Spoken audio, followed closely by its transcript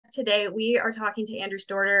today, we are talking to Andrew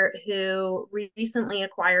Storter, who recently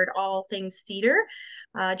acquired all things cedar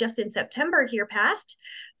just in September here past.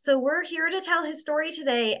 So we're here to tell his story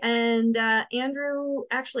today. And Andrew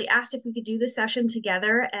actually asked if we could do this session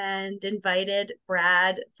together and invited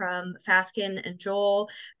Brad from Fasken and Joel,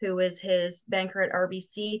 who is his banker at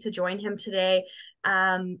RBC, to join him today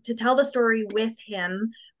to tell the story with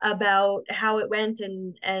him about how it went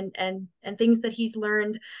and things that he's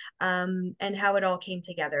learned and how it all came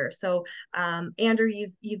together. So, Andrew,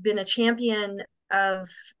 you've been a champion of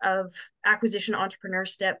acquisition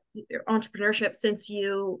entrepreneurship since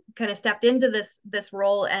you kind of stepped into this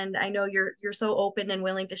role, and I know you're so open and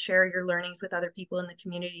willing to share your learnings with other people in the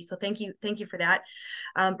community. So thank you for that.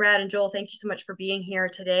 Brad and Joel, thank you so much for being here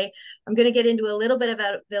today. I'm going to get into a little bit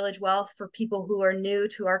about Village Wealth for people who are new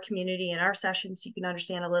to our community and our sessions, so you can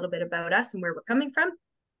understand a little bit about us and where we're coming from.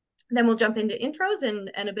 Then we'll jump into intros and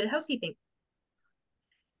a bit of housekeeping.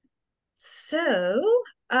 So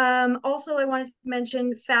also I wanted to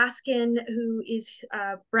mention Fasken, who is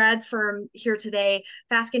Brad's firm here today.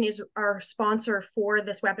 Fasken is our sponsor for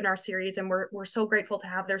this webinar series, and we're so grateful to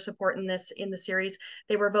have their support in the series.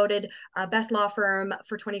 They were voted best law firm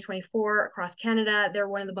for 2024 across Canada. They're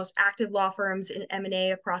one of the most active law firms in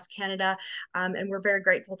M&A across Canada, and we're very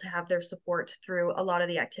grateful to have their support through a lot of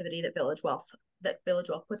the activity that Village Wealth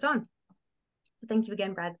puts on. So thank you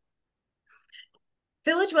again, Brad.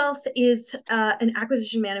 Village Wealth is an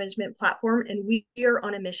acquisition management platform, and we are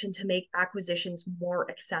on a mission to make acquisitions more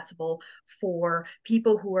accessible for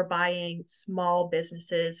people who are buying small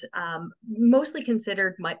businesses, mostly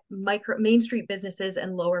considered Main Street businesses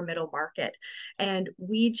and lower middle market. And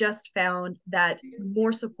we just found that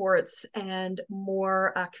more supports and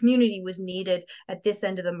more community was needed at this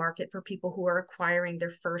end of the market for people who are acquiring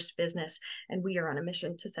their first business. And we are on a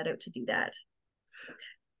mission to set out to do that.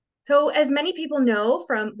 So as many people know,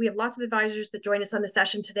 we have lots of advisors that join us on the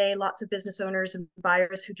session today, lots of business owners and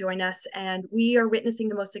buyers who join us, and we are witnessing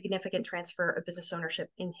the most significant transfer of business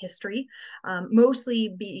ownership in history,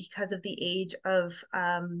 mostly because of the age of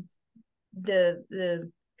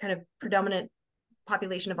the kind of predominant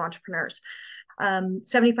population of entrepreneurs.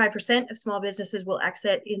 75% of small businesses will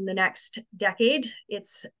exit in the next decade.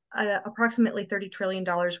 It's approximately $30 trillion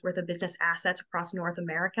worth of business assets across North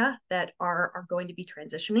America that are going to be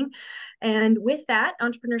transitioning. And with that,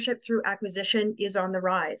 entrepreneurship through acquisition is on the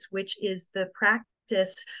rise, which is the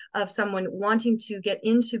practice of someone wanting to get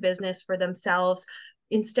into business for themselves,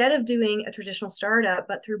 instead of doing a traditional startup,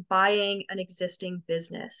 but through buying an existing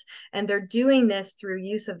business. And they're doing this through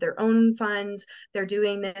use of their own funds. They're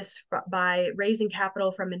doing this by raising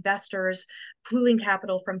capital from investors, pooling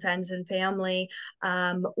capital from friends and family,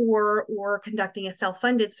 or conducting a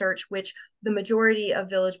self-funded search, which the majority of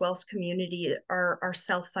Village Wealth's community are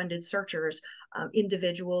self-funded searchers,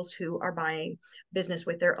 individuals who are buying business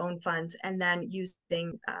with their own funds and then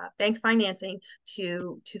using bank financing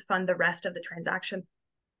to fund the rest of the transaction.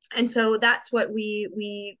 And so that's what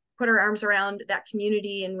we put our arms around, that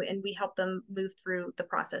community, and we help them move through the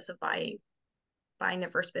process of buying their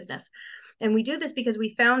first business. And we do this because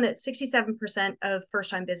we found that 67% of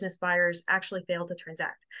first-time business buyers actually fail to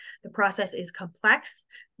transact. The process is complex.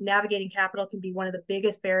 Navigating capital can be one of the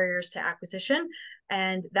biggest barriers to acquisition,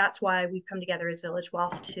 and that's why we've come together as Village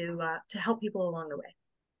Wealth to help people along the way.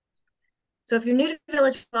 So if you're new to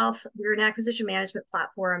Village Wealth, we're an acquisition management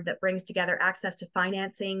platform that brings together access to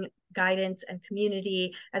financing, guidance, and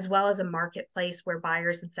community, as well as a marketplace where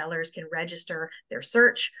buyers and sellers can register their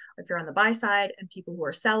search. If you're on the buy side, and people who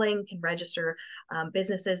are selling can register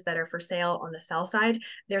businesses that are for sale on the sell side.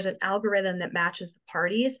 There's an algorithm that matches the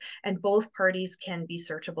parties, and both parties can be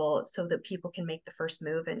searchable so that people can make the first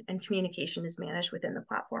move, and communication is managed within the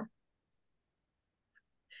platform.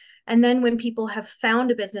 And then when people have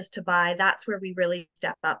found a business to buy, that's where we really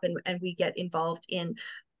step up and we get involved in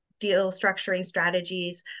deal structuring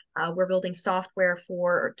strategies. We're building software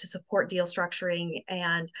to support deal structuring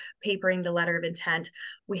and papering the letter of intent.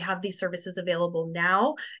 We have these services available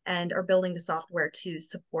now and are building the software to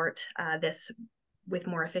support this with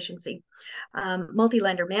more efficiency.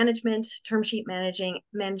 Multi-lender management, term sheet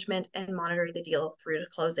management, and monitoring the deal through to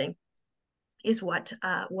closing is what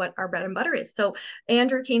our bread and butter is. So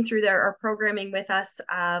Andrew came through our programming with us.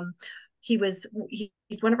 He's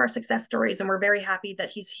one of our success stories, and we're very happy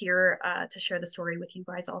that he's here to share the story with you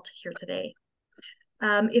guys all here today.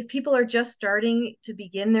 If people are just starting to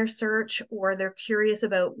begin their search, or they're curious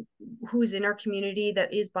about who's in our community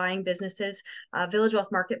that is buying businesses, Village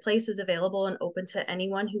Wealth Marketplace is available and open to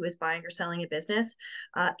anyone who is buying or selling a business.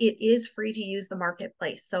 It is free to use the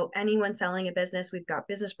marketplace. So anyone selling a business, we've got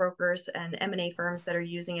business brokers and M&A firms that are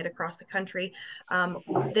using it across the country.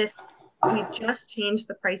 We've just changed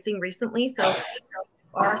the pricing recently. So if you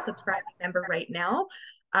are a subscribing member right now,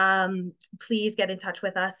 please get in touch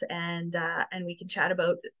with us, and we can chat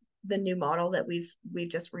about the new model that we've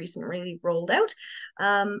just recently rolled out.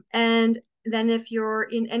 And then if you're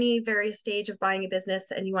in any various stage of buying a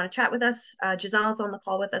business and you want to chat with us, Giselle's on the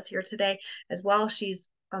call with us here today as well. She's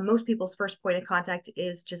most people's first point of contact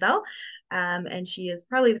is Giselle. And she is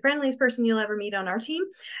probably the friendliest person you'll ever meet on our team,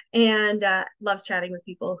 and loves chatting with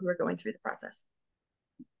people who are going through the process.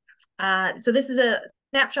 So this is a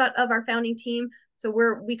snapshot of our founding team. So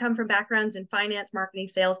we come from backgrounds in finance, marketing,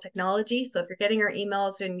 sales, technology. So if you're getting our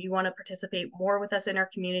emails and you want to participate more with us in our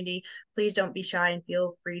community, please don't be shy and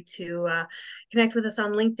feel free to connect with us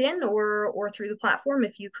on LinkedIn or through the platform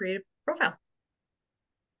if you create a profile.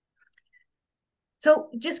 So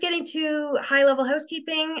just getting to high-level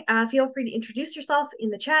housekeeping, feel free to introduce yourself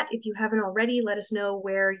in the chat. If you haven't already, let us know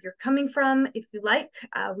where you're coming from if you like.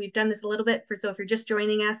 We've done this a little bit, so if you're just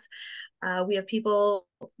joining us, we have people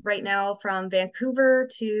right now from Vancouver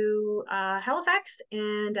to Halifax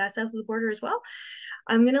and south of the border as well.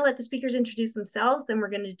 I'm going to let the speakers introduce themselves, then we're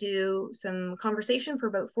going to do some conversation for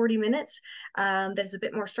about 40 minutes that is a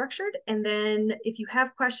bit more structured. And then if you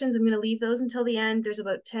have questions, I'm going to leave those until the end. There's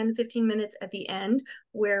about 10-15 minutes at the end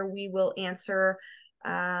where we will answer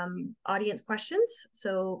audience questions.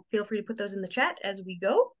 So feel free to put those in the chat as we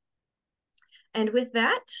go. And with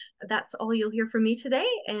that, that's all you'll hear from me today.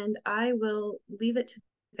 And I will leave it to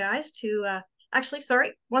you guys to actually,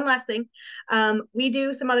 sorry, one last thing. We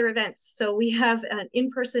do some other events. So we have an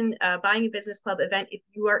in-person Buying a Business Club event. If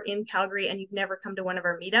you are in Calgary and you've never come to one of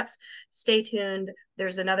our meetups, stay tuned.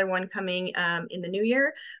 There's another one coming in the new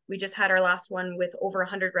year. We just had our last one with over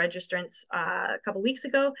 100 registrants a couple weeks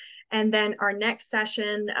ago. And then our next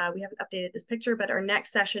session, we haven't updated this picture, but our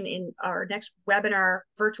next session in our next webinar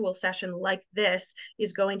virtual session like this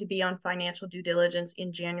is going to be on financial due diligence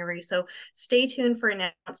in January. So stay tuned for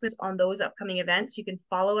announcements on those upcoming events. You can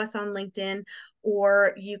follow us on LinkedIn,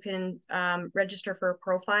 or you can register for a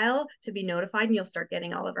profile to be notified, and you'll start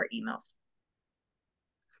getting all of our emails.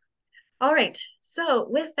 All right, so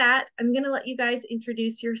with that, I'm going to let you guys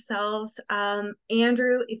introduce yourselves.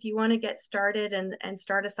 Andrew, if you want to get started and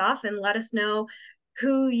start us off and let us know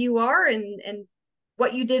who you are and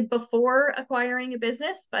what you did before acquiring a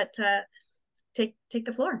business, but take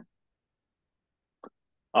the floor.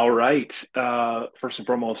 All right. First and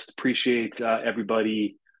foremost, appreciate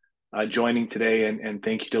everybody joining today, and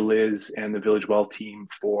thank you to Liz and the Village Wealth team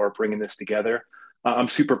for bringing this together. I'm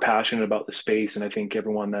super passionate about the space, and I think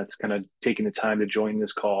everyone that's kind of taking the time to join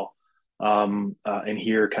this call and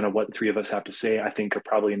hear kind of what the three of us have to say, I think are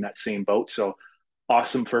probably in that same boat. So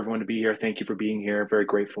awesome for everyone to be here. Thank you for being here. Very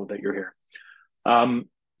grateful that you're here.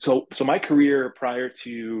 So my career prior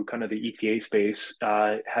to kind of the ETA space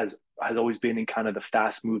has always been in kind of the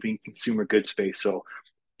fast-moving consumer goods space, so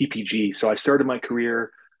CPG. So I started my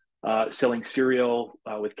career selling cereal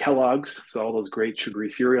with Kellogg's, so all those great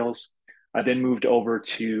sugary cereals. I then moved over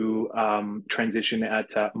to transition at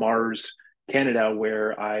Mars Canada,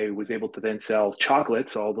 where I was able to then sell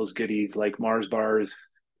chocolates, all those goodies like Mars bars,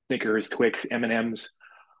 Snickers, Twix, M&Ms,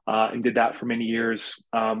 and did that for many years.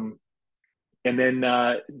 And then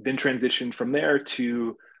transitioned from there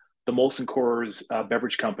to the Molson Coors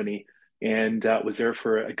beverage company, and was there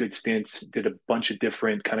for a good stint. Did a bunch of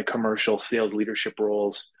different kind of commercial sales leadership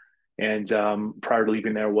roles. And prior to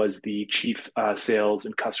leaving there was the chief sales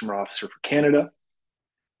and customer officer for Canada.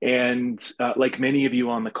 And like many of you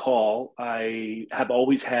on the call, I have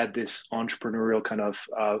always had this entrepreneurial kind of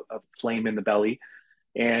flame in the belly,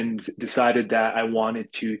 and decided that I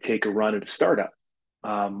wanted to take a run at a startup,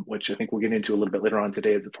 which I think we'll get into a little bit later on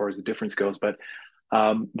today as far as the difference goes. But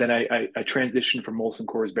then I transitioned from Molson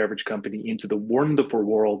Coors Beverage Company into the wonderful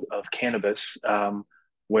world of cannabis,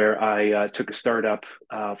 where I took a startup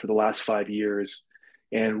for the last 5 years,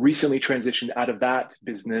 and recently transitioned out of that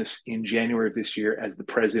business in January of this year as the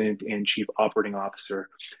president and chief operating officer.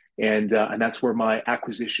 And that's where my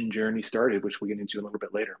acquisition journey started, which we'll get into a little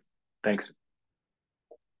bit later. Thanks.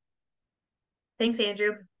 Thanks,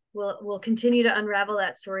 Andrew. We'll continue to unravel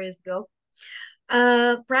that story as we go.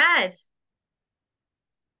 Brad.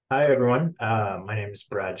 Hi, everyone. My name is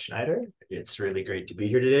Brad Schneider. It's really great to be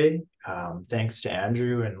here today. Thanks to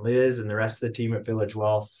Andrew and Liz and the rest of the team at Village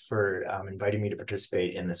Wealth for inviting me to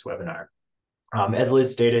participate in this webinar. As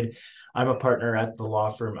Liz stated, I'm a partner at the law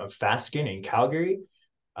firm of Faskin in Calgary.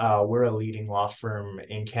 We're a leading law firm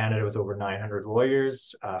in Canada with over 900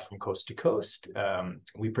 lawyers from coast to coast.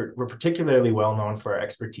 We're particularly well known for our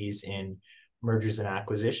expertise in mergers and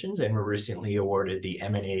acquisitions, and we're recently awarded the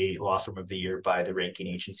M&A Law Firm of the Year by the ranking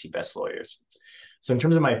agency Best Lawyers. So in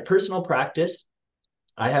terms of my personal practice,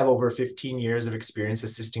 I have over 15 years of experience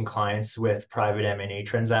assisting clients with private M&A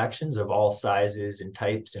transactions of all sizes and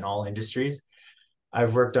types in all industries.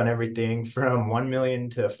 I've worked on everything from 1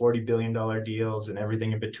 million to $40 billion deals and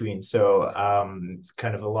everything in between. So it's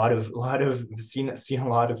kind of a lot of seen a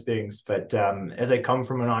lot of things. But as I come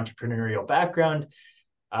from an entrepreneurial background,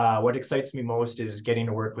 what excites me most is getting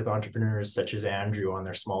to work with entrepreneurs such as Andrew on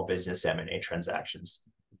their small business M&A transactions.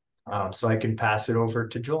 So I can pass it over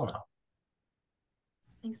to Joel now.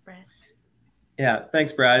 Thanks, Brad. Yeah,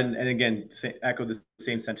 thanks, Brad. And again, echo the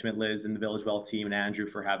same sentiment, Liz and the Village Well team and Andrew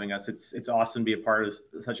for having us. It's awesome to be a part of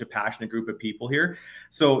such a passionate group of people here.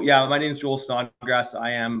 So yeah, my name is Joel Sawgrass.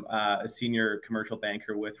 I am a senior commercial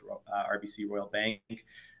banker with RBC Royal Bank.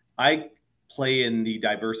 I play in the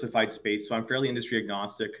diversified space, so I'm fairly industry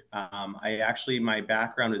agnostic. My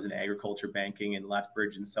background is in agriculture banking in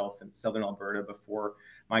Lethbridge in southern Alberta before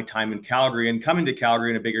my time in Calgary. And coming to Calgary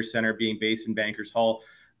in a bigger center, being based in Bankers Hall,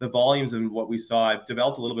 the volumes and what we saw, I've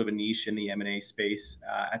developed a little bit of a niche in the M&A space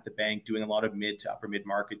at the bank, doing a lot of mid to upper mid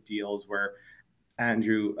market deals where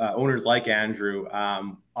owners like Andrew,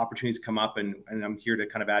 opportunities come up, and I'm here to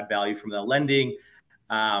kind of add value from the lending.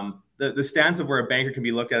 The stance of where a banker can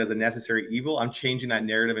be looked at as a necessary evil, I'm changing that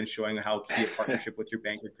narrative and showing how key a partnership with your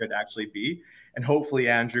banker could actually be. And hopefully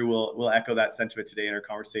Andrew will echo that sentiment today in our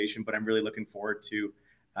conversation, but I'm really looking forward to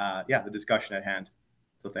the discussion at hand.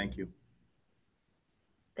 So thank you.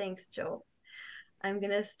 Thanks, Joel. I'm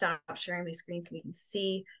going to stop sharing my screen so we can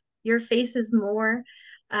see your faces more.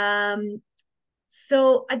 Andrew,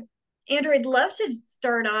 I'd love to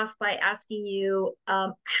start off by asking you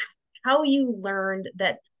how you learned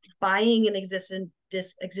that buying an existing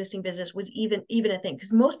business was even a thing,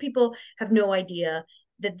 because most people have no idea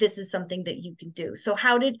that this is something that you can do. So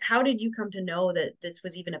how did you come to know that this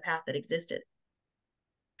was even a path that existed?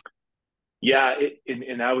 Yeah,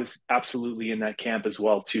 and I was absolutely in that camp as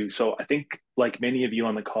well too. So I think, like many of you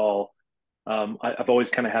on the call, I've always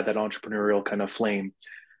kind of had that entrepreneurial kind of flame.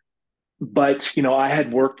 But I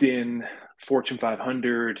had worked in Fortune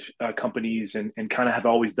 500 companies and kind of have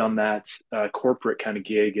always done that corporate kind of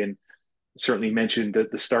gig, and certainly mentioned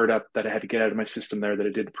the startup that I had to get out of my system there that I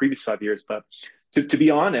did the previous 5 years. But to be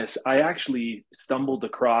honest, I actually stumbled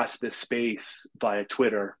across this space via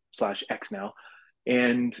Twitter/X now.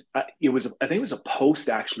 And I think it was a post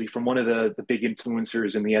actually from one of the big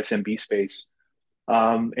influencers in the SMB space.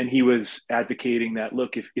 And he was advocating that,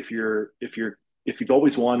 look, if you've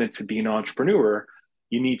always wanted to be an entrepreneur,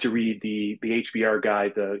 you need to read the HBR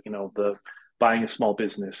guide, the buying a small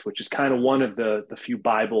business, which is kind of one of the few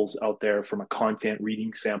Bibles out there from a content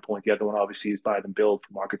reading standpoint. The other one obviously is Buy Then Build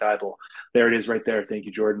from Market Bible. There it is right there. Thank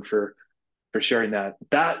you, Jordan, for sharing that.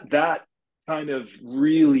 That kind of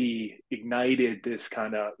really ignited this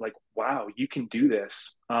kind of like, wow, you can do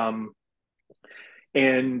this. And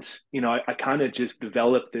I kind of just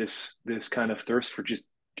developed this kind of thirst for just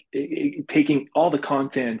taking all the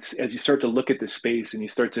content as you start to look at this space and you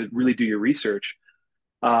start to really do your research.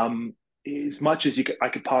 As much as I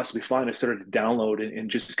could possibly find, I started to download and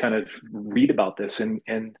just kind of read about this. And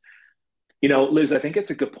Liz, I think it's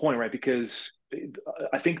a good point, right? Because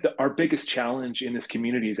I think that our biggest challenge in this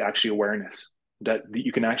community is actually awareness that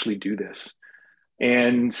you can actually do this.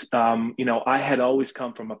 And, I had always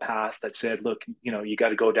come from a path that said, look, you got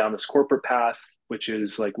to go down this corporate path, which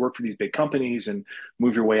is like work for these big companies and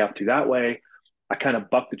move your way up through that way. I kind of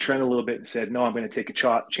bucked the trend a little bit and said, no, I'm going to take a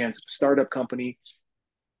chance at a startup company.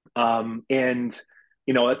 I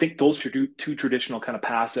think those are two traditional kind of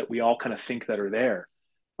paths that we all kind of think that are there.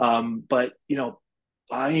 But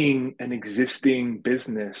buying an existing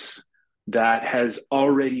business that has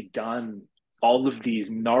already done all of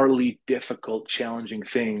these gnarly, difficult, challenging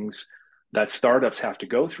things that startups have to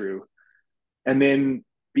go through, and then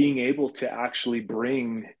being able to actually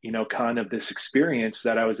bring, kind of this experience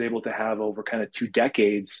that I was able to have over kind of 2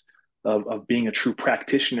 decades of being a true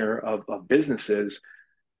practitioner of businesses,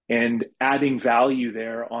 and adding value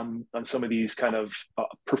there on some of these kind of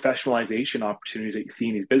professionalization opportunities that you see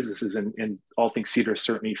in these businesses, and all things Cedar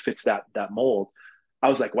certainly fits that mold. I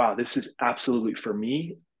was like, wow, this is absolutely for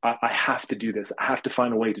me. I have to do this. I have to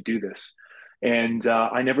find a way to do this. And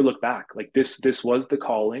I never looked back. Like this was the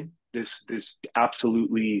calling. This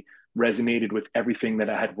absolutely resonated with everything that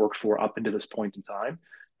I had worked for up until this point in time.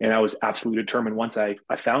 And I was absolutely determined once I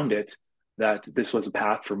found it that this was a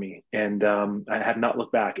path for me, and I have not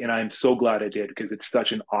looked back. And I'm so glad I did, because it's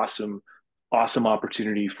such an awesome, awesome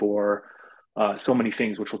opportunity for so many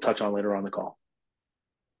things, which we'll touch on later on the call.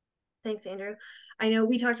 Thanks, Andrew. I know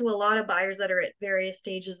we talked to a lot of buyers that are at various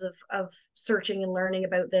stages of searching and learning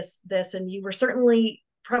about this, and you were certainly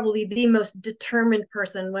probably the most determined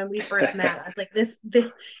person when we first met. I was like,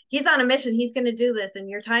 this, he's on a mission. He's going to do this. And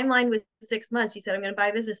your timeline was 6 months. You said, I'm going to buy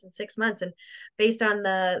a business in 6 months. And based on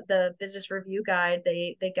the business review guide,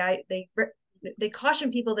 they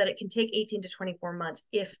caution people that it can take 18 to 24 months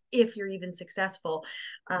if you're even successful.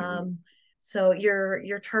 So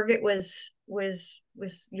your target was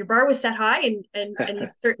your bar was set high, and you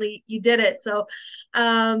certainly you did it. So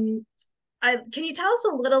can you tell us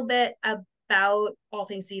a little bit about All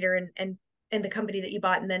Things Cedar and the company that you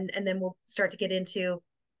bought, and then we'll start to get into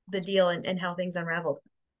the deal and how things unraveled.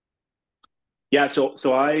 Yeah, so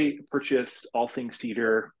I purchased All Things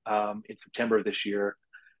Cedar in September of this year.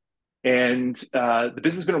 And the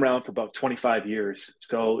business has been around for about 25 years.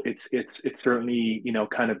 So it's certainly, you know,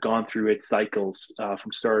 kind of gone through its cycles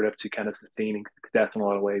from startup to kind of sustaining success in a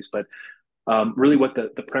lot of ways. But really what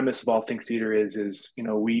the premise of All Things Cedar is, you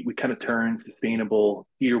know, we kind of turn sustainable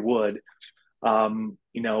cedar wood,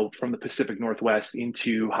 you know, from the Pacific Northwest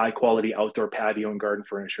into high quality outdoor patio and garden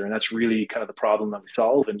furniture. And that's really kind of the problem that we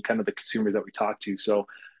solve and kind of the consumers that we talk to. So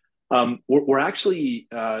we're actually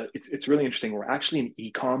it's really interesting. We're actually an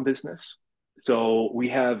e-com business, so we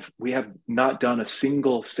have not done a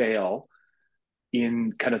single sale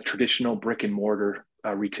in kind of traditional brick and mortar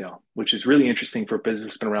retail, which is really interesting for a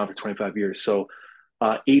business that's been around for 25 years. So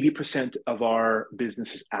 80% of our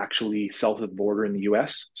business is actually south of the border in the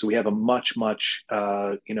U.S. So we have a much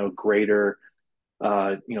you know, greater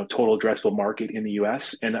you know, total addressable market in the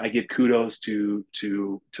U.S. And I give kudos to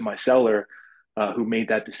my seller, who made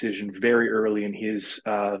that decision very early in his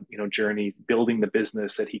you know, journey building the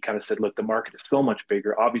business, that he kind of said, look, the market is so much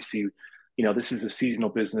bigger. Obviously, you know, this is a seasonal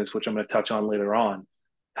business, which I'm going to touch on later on.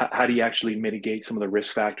 How do you actually mitigate some of the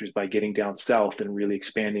risk factors by getting down south and really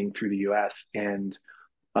expanding through the U.S.? And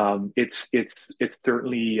it's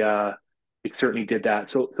certainly it certainly did that.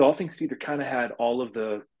 So All Things Cedar kind of had all of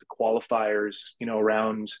the qualifiers, you know,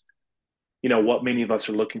 around, you know, what many of us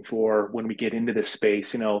are looking for when we get into this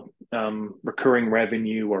space, you know, recurring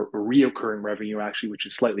revenue or reoccurring revenue, actually, which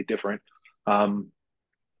is slightly different.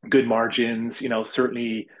 Good margins, you know,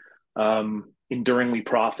 certainly enduringly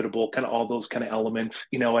profitable, kind of all those kind of elements,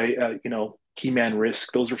 you know, you know, key man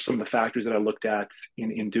risk. Those are some of the factors that I looked at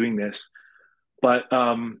in doing this. But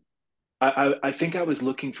I think I was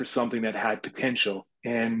looking for something that had potential.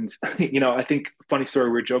 And, you know, I think, funny story,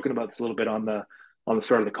 we were joking about this a little bit on the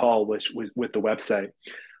start of the call, which was with the website.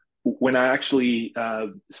 When I actually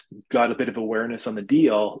got a bit of awareness on the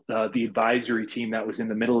deal, the advisory team that was in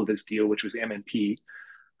the middle of this deal, which was MNP,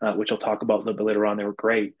 which I'll talk about a little bit later on, they were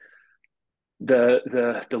great.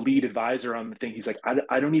 The lead advisor on the thing, he's like,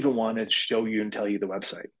 I don't even want to show you and tell you the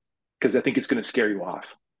website, because I think it's going to scare you off.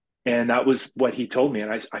 And that was what he told me.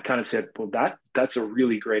 And I kind of said, well, that's a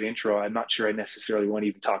really great intro. I'm not sure I necessarily want to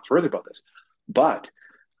even talk further about this, but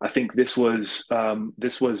I think this was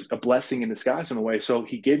a blessing in disguise in a way. So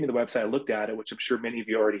he gave me the website. I looked at it, which I'm sure many of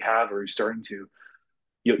you already have, or you're starting to.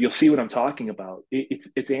 You'll see what I'm talking about.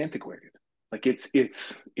 It's antiquated. Like it's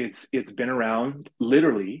been around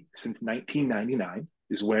literally since 1999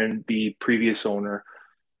 is when the previous owner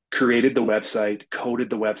created the website,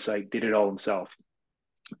 coded the website, did it all himself.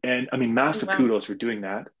 And I mean, massive kudos for doing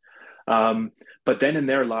that. But then in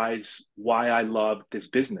there lies why I love this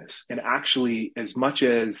business. And actually, as much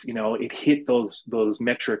as, you know, it hit those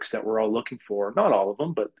metrics that we're all looking for, not all of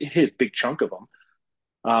them, but it hit a big chunk of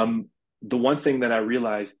them. The one thing that I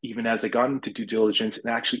realized, even as I got into due diligence,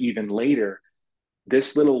 and actually even later,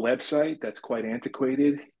 this little website that's quite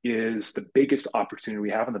antiquated is the biggest opportunity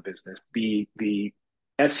we have in the business. The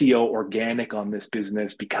SEO organic on this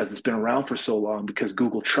business, because it's been around for so long, because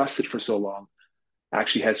Google trusts it for so long,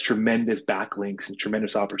 actually has tremendous backlinks and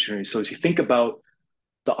tremendous opportunities. So as you think about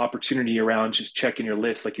the opportunity around just checking your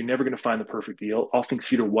list, like, you're never going to find the perfect deal. All Things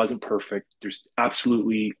Cedar wasn't perfect. There's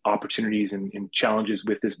absolutely opportunities and challenges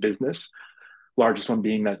with this business, largest one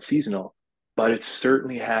being that seasonal, but it's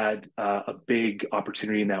certainly had a big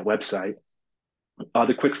opportunity in that website.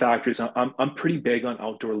 The quick factors, I'm pretty big on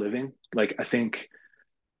outdoor living. Like, I think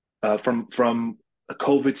from a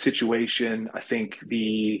COVID situation, I think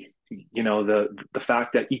the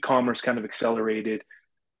fact that e-commerce kind of accelerated,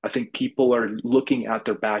 I think people are looking at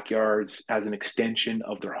their backyards as an extension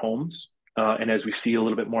of their homes. And as we see a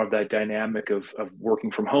little bit more of that dynamic of working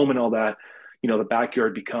from home and all that, the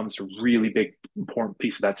backyard becomes a really big, important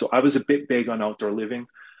piece of that. So I was a bit big on outdoor living.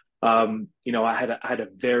 I had a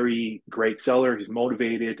very great seller who's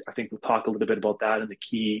motivated. I think we'll talk a little bit about that and the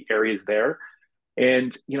key areas there.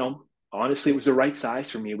 And, honestly, it was the right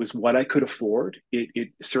size for me. It was what I could afford. It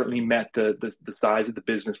certainly met the size of the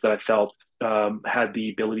business that I felt had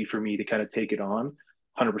the ability for me to kind of take it on,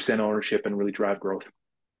 100% ownership and really drive growth.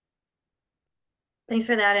 Thanks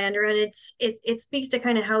for that, Andrew. And it speaks to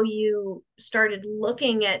kind of how you started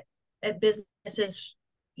looking at businesses,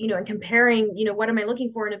 and comparing, what am I looking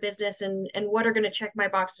for in a business, and what are going to check my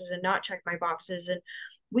boxes and not check my boxes. And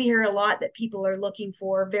we hear a lot that people are looking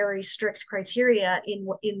for very strict criteria in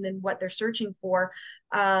what they're searching for,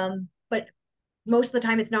 but most of the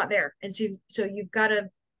time it's not there. And so you've got to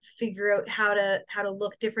figure out how to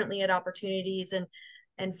look differently at opportunities and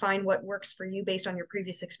find what works for you based on your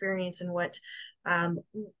previous experience, and what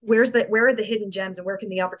where are the hidden gems, and where can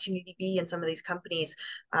the opportunity be in some of these companies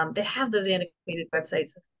that have those antiquated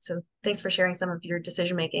websites. So thanks for sharing some of your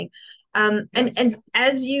decision making. And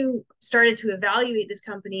as you started to evaluate this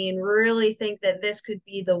company and really think that this could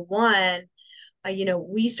be the one,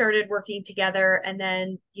 we started working together, and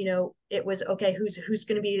then, it was okay, who's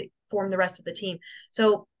going to be form the rest of the team.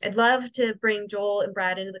 So I'd love to bring Joel and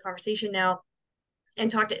Brad into the conversation now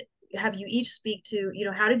and have you each speak to,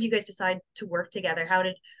 how did you guys decide to work together?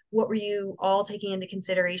 What were you all taking into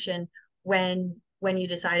consideration when you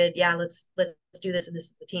decided, yeah, let's do this, and this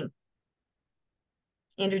is the team?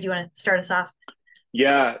 Andrew, do you want to start us off?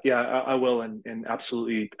 Yeah, I will, and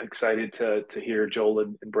absolutely excited to hear Joel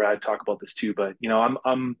and Brad talk about this too. But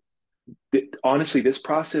honestly, this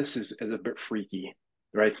process is a bit freaky,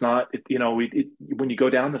 right? It's not, when you go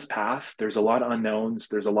down this path, there's a lot of unknowns.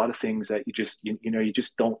 There's a lot of things that you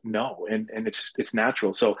just don't know, and it's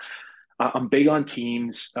natural. So I'm big on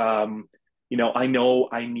teams. I know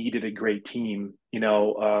I needed a great team,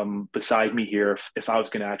 beside me here if I was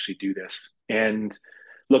going to actually do this. And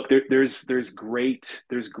look, there's great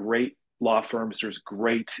law firms, there's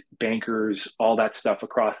great bankers, all that stuff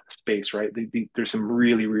across the space, right? There's some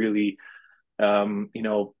really, really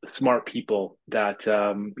smart people that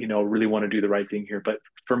really want to do the right thing here. But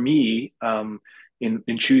for me,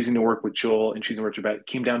 in choosing to work with Joel and choosing to work with Brad, it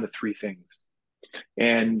came down to three things.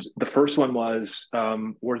 And the first one was,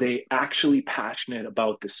 were they actually passionate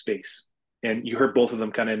about the space? And you heard both of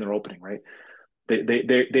them kind of in their opening, right?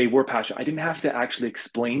 They were passionate. I didn't have to actually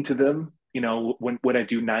explain to them, when I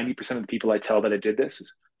do 90% of the people I tell that I did this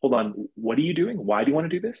is, hold on, what are you doing? Why do you want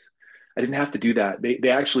to do this? I didn't have to do that. They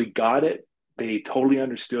actually got it. They totally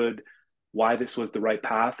understood why this was the right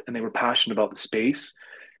path, and they were passionate about the space,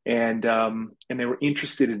 and they were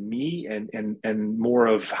interested in me and more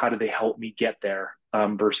of how do they help me get there,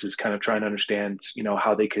 versus kind of trying to understand,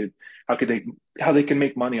 how they can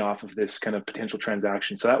make money off of this kind of potential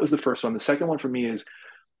transaction. So that was the first one. The second one for me is,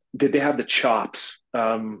 did they have the chops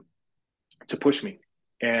to push me?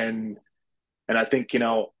 And I think,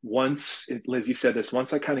 once, Liz, you said this,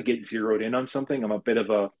 once I kind of get zeroed in on something, I'm a bit of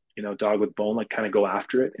a, dog with bone, like kind of go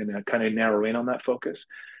after it and kind of narrow in on that focus.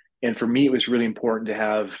 And for me, it was really important to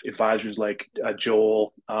have advisors like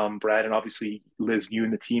Joel, Brad, and obviously Liz, you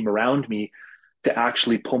and the team around me to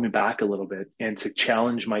actually pull me back a little bit and to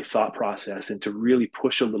challenge my thought process and to really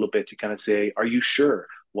push a little bit to kind of say, are you sure?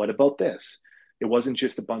 What about this? It wasn't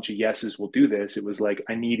just a bunch of yeses, we'll do this. It was like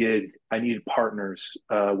I needed partners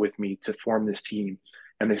with me to form this team,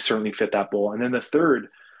 and they certainly fit that bill. And then the third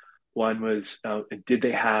one was, did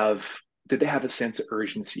they have a sense of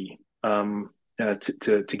urgency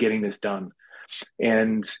to getting this done?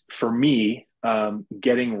 And for me,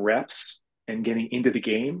 getting reps and getting into the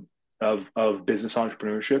game of business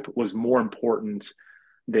entrepreneurship was more important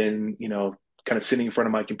than, kind of sitting in front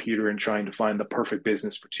of my computer and trying to find the perfect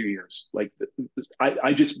business for 2 years. Like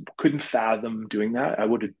I just couldn't fathom doing that. I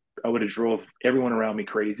would have drove everyone around me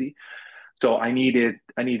crazy. So I needed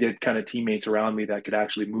kind of teammates around me that could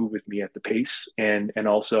actually move with me at the pace, and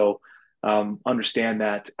also understand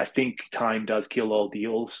that I think time does kill all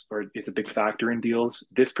deals, or is a big factor in deals.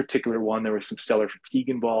 This particular one, there was some seller fatigue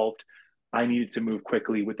involved. I needed to move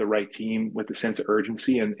quickly with the right team, with a sense of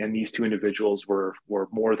urgency, and these two individuals were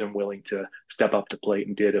more than willing to step up to plate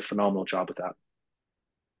and did a phenomenal job with that.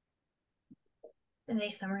 A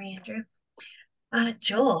nice summary, Andrew.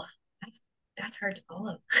 Joel, that's hard to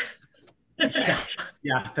follow.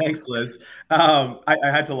 Yeah, thanks, Liz. I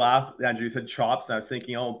had to laugh. Andrew said chops, and I was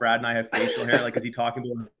thinking, oh, Brad and I have facial hair. Like, is he talking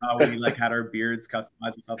about how we like had our beards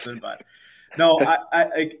customized or something? But no,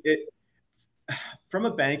 from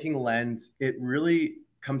a banking lens, it really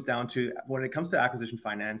comes down to when it comes to acquisition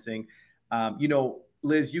financing.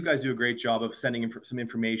 Liz, you guys do a great job of sending some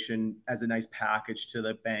information as a nice package to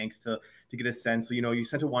the banks to get a sense. So, you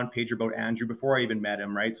sent a one pager about Andrew before I even met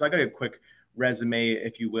him, right? So I got a quick resume,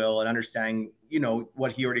 if you will, and understanding,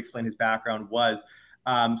 what he already explained his background was.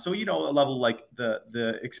 So, a level like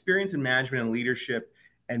the experience in management and leadership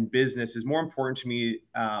and business is more important to me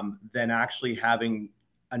than actually having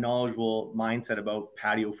a knowledgeable mindset about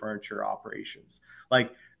patio furniture operations.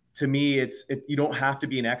 Like, to me, you don't have to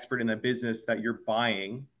be an expert in the business that you're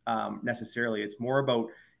buying necessarily. It's more about,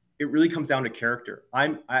 it really comes down to character.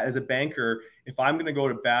 As a banker, if I'm going to go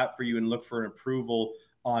to bat for you and look for an approval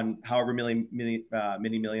on however many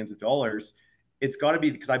millions of dollars, it's got to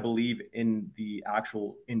be because I believe in the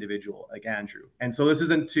actual individual, like Andrew. And so this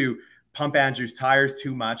isn't to pump Andrew's tires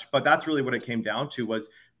too much, but that's really what it came down to was,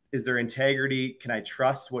 is there integrity? Can I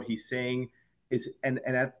trust what he's saying?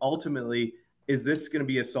 And ultimately, is this going to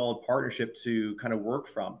be a solid partnership to kind of work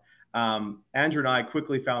from? Andrew and I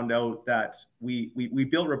quickly found out that we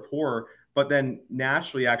built rapport, but then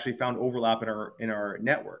naturally actually found overlap in our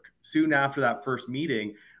network. Soon after that first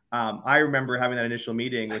meeting, I remember having that initial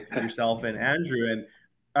meeting with yourself and Andrew, and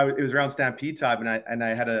it was around Stampede time, and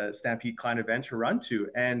I had a Stampede client event to run to,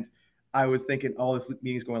 and I was thinking, oh, this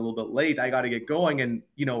meeting's going a little bit late. I got to get going. And,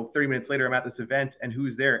 30 minutes later, I'm at this event, and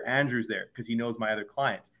who's there? Andrew's there because he knows my other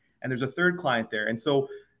client. And there's a third client there. And so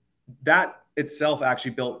that itself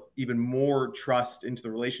actually built even more trust into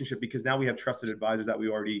the relationship, because now we have trusted advisors that we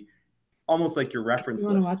already, almost like your reference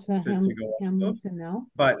list to go Hamilton now.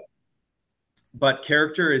 But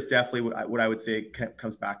character is definitely what I would say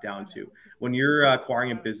comes back down to. When you're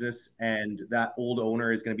acquiring a business and that old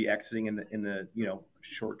owner is going to be exiting in the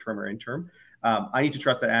short term or interim, I need to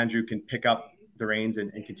trust that Andrew can pick up the reins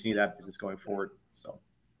and continue that business going forward. So.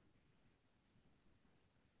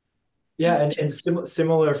 Yeah, and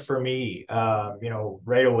similar for me,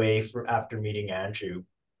 right away after meeting Andrew,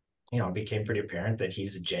 it became pretty apparent that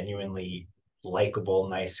he's a genuinely likable,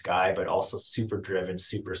 nice guy, but also super driven,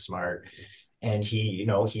 super smart. And he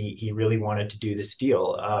really wanted to do this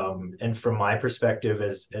deal. And from my perspective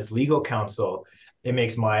as legal counsel, it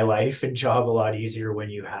makes my life and job a lot easier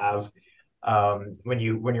when you have when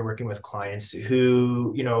you're working with clients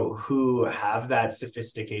who have that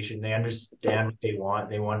sophistication. They understand what they want.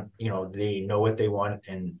 They know what they want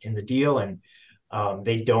in the deal, and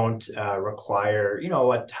they don't require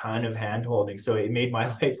a ton of hand holding. So it made my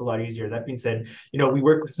life a lot easier. That being said, we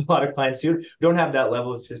work with a lot of clients who don't have that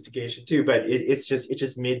level of sophistication too, but it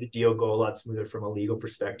just made the deal go a lot smoother from a legal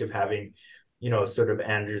perspective, having sort of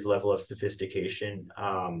Andrew's level of sophistication.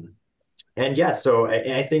 And yeah, so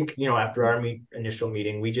I think after our initial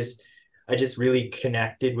meeting, I just really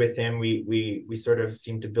connected with him. We sort of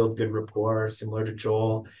seemed to build good rapport, similar to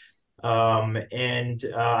Joel. And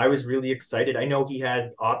I was really excited. I know he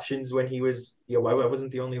had options when he was, I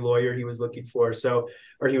wasn't the only lawyer he was looking for,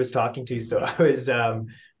 or he was talking to. So I was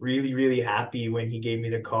really, really happy when he gave me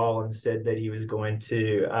the call and said that he was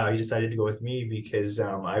he decided to go with me, because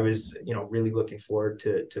I was, really looking forward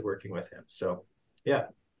to working with him. So yeah.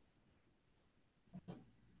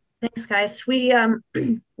 Thanks, guys. We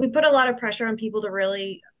put a lot of pressure on people to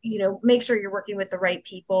really, make sure you're working with the right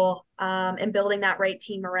people, and building that right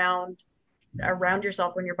team around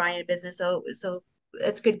yourself when you're buying a business. So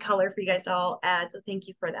it's good color for you guys to all add. So thank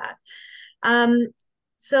you for that.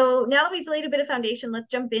 So now that we've laid a bit of foundation, let's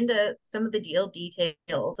jump into some of the deal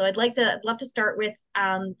details. So I'd love to start with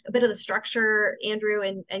a bit of the structure, Andrew,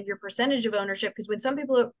 and your percentage of ownership, because when some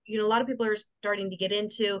people, a lot of people are starting to get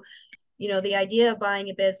into the idea of buying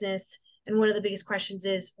a business. And one of the biggest questions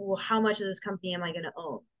is, well, how much of this company am I going to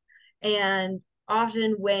own? And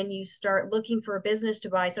often when you start looking for a business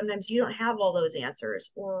to buy, sometimes you don't have all those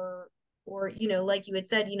answers, or like you had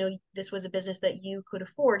said, this was a business that you could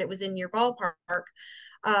afford. It was in your ballpark.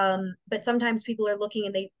 But sometimes people are looking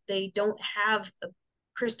and they don't have a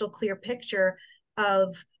crystal clear picture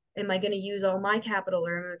of, am I going to use all my capital,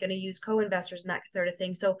 or am I going to use co-investors and that sort of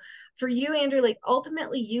thing? So for you, Andrew,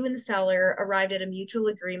 ultimately you and the seller arrived at a mutual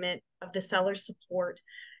agreement of the seller's support,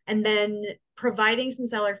 and then providing some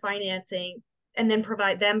seller financing, and then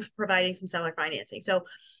providing some seller financing. So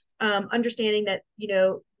understanding that,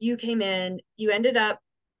 you came in, you ended up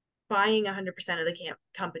buying 100% of the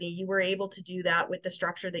company. You were able to do that with the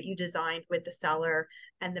structure that you designed with the seller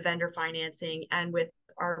and the vendor financing, and with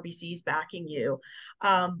RBC's backing you.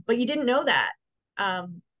 But you didn't know that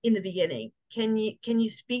in the beginning. Can you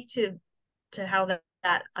speak to how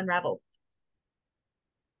that unraveled?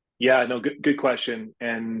 Yeah, no, good question.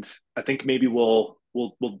 And I think maybe we'll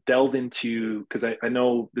delve into, because I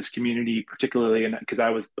know this community particularly, and because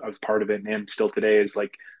I was part of it and am still today, is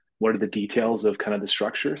like, what are the details of kind of the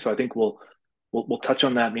structure. So I think we'll we'll touch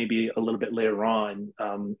on that maybe a little bit later on,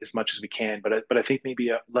 as much as we can. But I think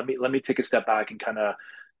maybe let me take a step back and kind of,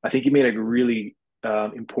 I think you made a really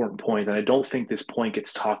important point, and I don't think this point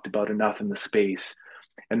gets talked about enough in the space.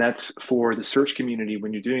 And that's for the search community.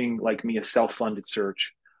 When you're doing, like me, a self-funded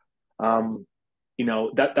search, um,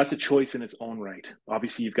 that's a choice in its own right.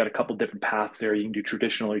 Obviously, you've got a couple different paths there. You can do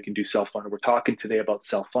traditional, or you can do self-funded. We're talking today about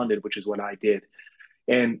self-funded, which is what I did.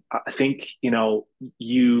 And I think,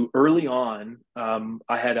 you early on,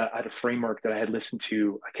 I had a framework that I had listened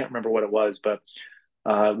to. I can't remember what it was, but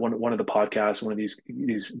one of the podcasts, one of these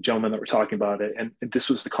gentlemen that were talking about it, and this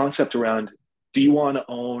was the concept around: do you want to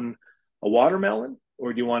own a watermelon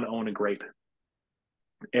or do you want to own a grape?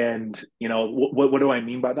 And what do I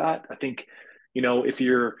mean by that? I think, if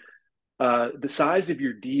you're the size of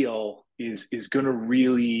your deal is going to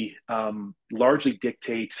really largely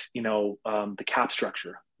dictate, the cap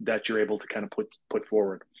structure that you're able to kind of put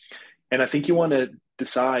forward. And I think you want to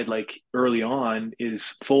decide, like, early on,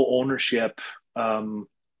 is full ownership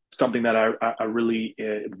something that I really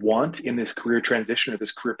want in this career transition or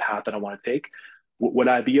this career path that I want to take? Would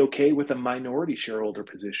I be okay with a minority shareholder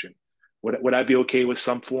position? Would I be okay with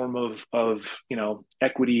some form of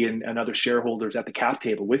equity and other shareholders at the cap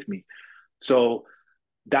table with me? So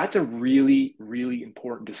that's a really, really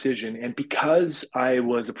important decision. And because I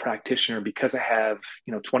was a practitioner, because I have,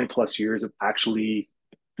 20 plus years of actually,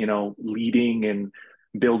 leading and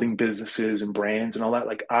building businesses and brands and all that,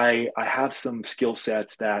 like I have some skill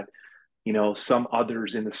sets that, some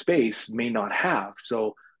others in the space may not have.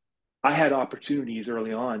 So I had opportunities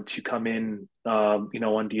early on to come in,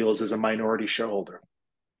 on deals as a minority shareholder.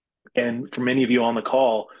 And for many of you on the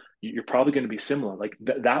call, you're probably going to be similar. Like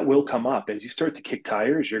that will come up as you start to kick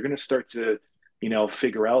tires. You're going to start to,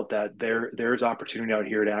 figure out that there's opportunity out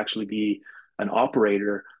here to actually be an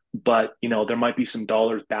operator, but there might be some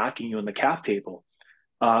dollars backing you in the cap table,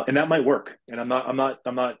 and that might work. And I'm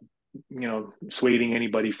not, swaying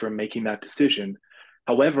anybody from making that decision.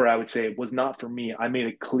 However, I would say it was not for me. I made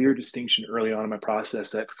a clear distinction early on in my process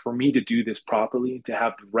that for me to do this properly, to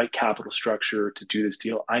have the right capital structure to do this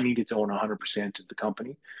deal, I needed to own 100% of the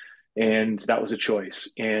company. And that was a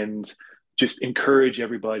choice. And just encourage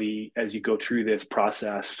everybody as you go through this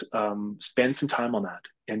process, spend some time on that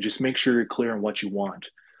and just make sure you're clear on what you want.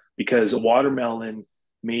 Because a watermelon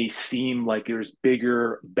may seem like there's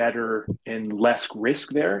bigger, better, and less risk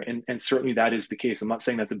there. And certainly that is the case. I'm not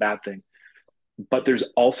saying that's a bad thing. But there's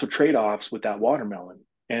also trade-offs with that watermelon.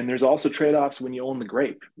 And there's also trade-offs when you own the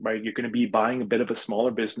grape, right? You're going to be buying a bit of a smaller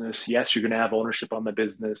business. Yes, you're going to have ownership on the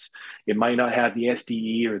business. It might not have the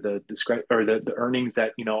SDE or the earnings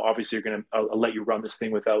that, obviously you're going to let you run this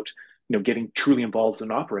thing without, getting truly involved as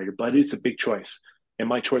an operator. But it's a big choice. And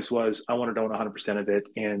my choice was I wanted to own 100% of it.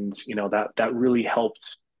 And, that really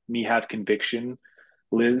helped me have conviction,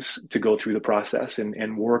 Liz, to go through the process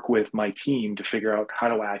and work with my team to figure out how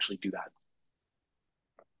do I actually do that.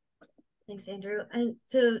 Thanks, Andrew. And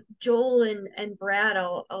so Joel and Brad,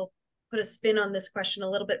 I'll put a spin on this question a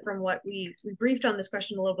little bit from what we briefed on this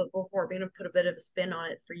question a little bit before. We're going to put a bit of a spin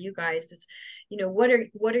on it for you guys. It's, what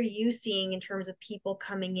are you seeing in terms of people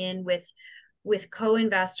coming in with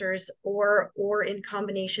co-investors or in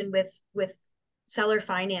combination with seller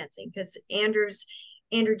financing? Because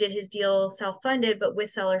Andrew did his deal self-funded, but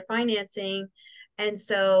with seller financing. And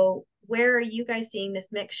so where are you guys seeing this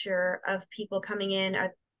mixture of people coming in?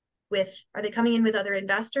 Are they coming in with other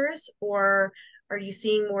investors, or are you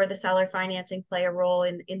seeing more of the seller financing play a role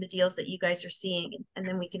in the deals that you guys are seeing? And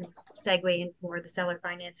then we can segue into more of the seller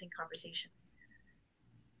financing conversation.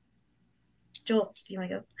 Joel, do you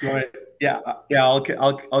want to go? Yeah.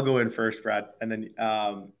 I'll go in first, Brad, and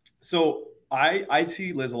then so I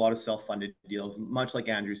see, Liz, a lot of self-funded deals, much like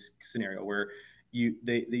Andrew's scenario, where you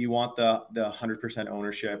want the 100%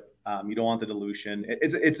 ownership. You don't want the dilution.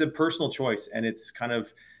 It's a personal choice, and it's kind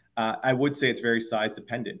of I would say it's very size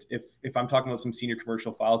dependent. If I'm talking about some senior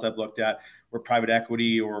commercial files I've looked at where private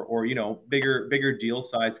equity or bigger deal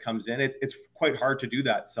size comes in, it's quite hard to do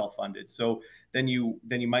that self-funded. So then you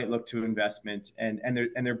might look to investment, and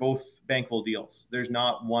they're both bankable deals. There's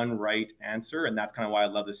not one right answer, and that's kind of why I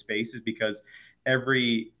love this space, is because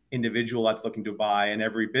every individual that's looking to buy and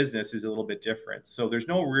every business is a little bit different. So there's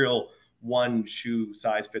no real one shoe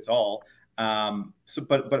size fits all.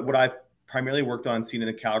 But what I've primarily worked on, seen in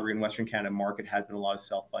the Calgary and Western Canada market, has been a lot of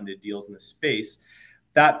self-funded deals in the space.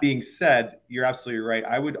 That being said, you're absolutely right.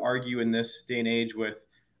 I would argue in this day and age, with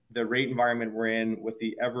the rate environment we're in, with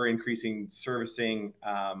the ever increasing servicing,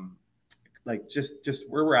 like just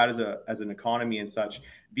where we're at as an economy and such,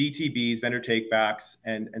 VTBs, vendor takebacks,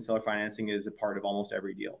 and seller financing is a part of almost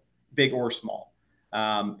every deal, big or small.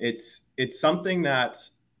 It's something that,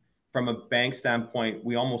 from a bank standpoint,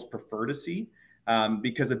 we almost prefer to see,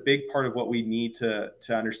 because a big part of what we need to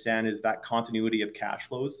understand is that continuity of cash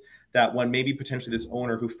flows. That when maybe potentially this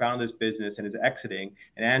owner who found this business and is exiting,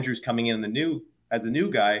 and Andrew's coming in as a new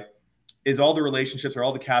guy, is all the relationships or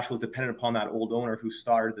all the cash flows dependent upon that old owner who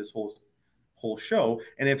started this whole show?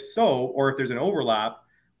 And if so, or if there's an overlap,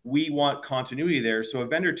 we want continuity there. So a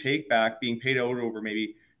vendor take back being paid out over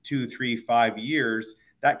maybe 2, 3, 5 years,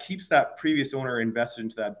 that keeps that previous owner invested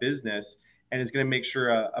into that business and is going to make sure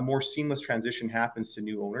a more seamless transition happens to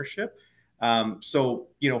new ownership. So,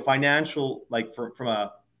 financial, like from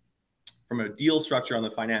a deal structure on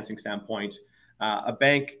the financing standpoint, a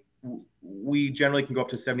bank, we generally can go up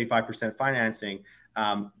to 75% financing.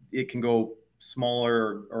 It can go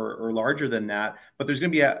smaller or larger than that, but there's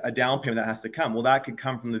going to be a down payment that has to come. Well, that could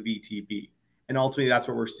come from the VTB. And ultimately, that's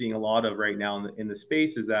what we're seeing a lot of right now in the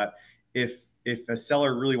space, is that if a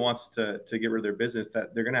seller really wants to get rid of their business,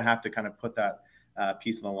 that they're going to have to kind of put that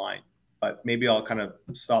piece on the line. But maybe I'll kind of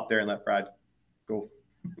stop there and let Brad go.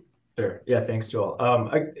 Sure. Yeah, thanks, Joel.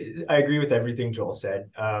 I agree with everything Joel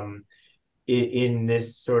said. In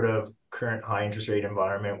this sort of current high interest rate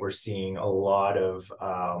environment, we're seeing a lot of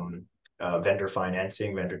vendor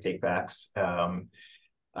financing, vendor takebacks.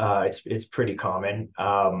 It's pretty common.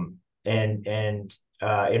 And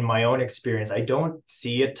in my own experience, I don't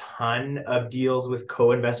see a ton of deals with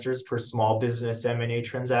co-investors for small business M&A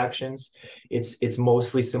transactions. It's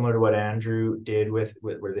mostly similar to what Andrew did with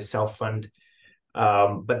where they self-fund.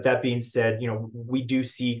 But that being said, we do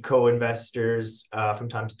see co-investors from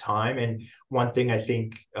time to time. And one thing I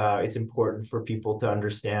think it's important for people to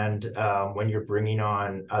understand when you're bringing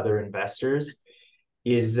on other investors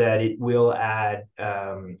is that it will add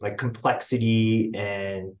like complexity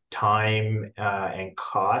and time and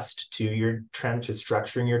cost to your to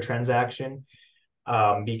structuring your transaction.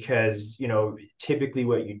 Because, typically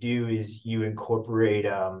what you do is you incorporate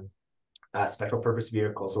a special purpose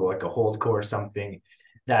vehicle, so like a holdco or something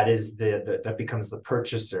that is that becomes the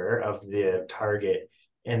purchaser of the target,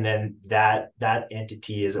 and then that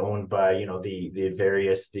entity is owned by the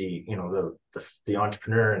various the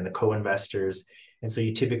entrepreneur and the co-investors. And so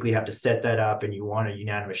you typically have to set that up, and you want a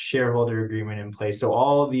unanimous shareholder agreement in place. So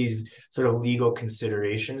all of these sort of legal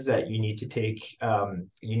considerations that you need to take,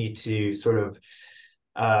 you need to sort of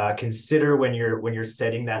consider when you're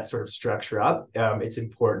setting that sort of structure up. It's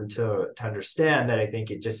important to understand that I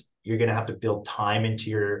think you're going to have to build time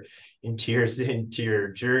into your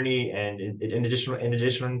journey, and in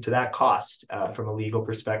addition to that, cost from a legal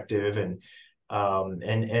perspective, and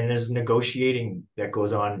there's negotiating that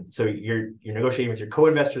goes on. So you're negotiating with your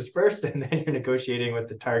co-investors first, and then you're negotiating with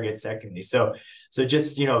the target secondly. So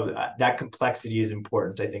just that complexity is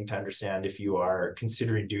important, I think, to understand if you are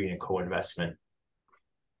considering doing a co-investment.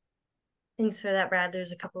 Thanks for that, Brad.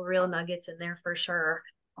 There's a couple of real nuggets in there for sure.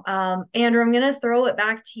 Andrew, I'm going to throw it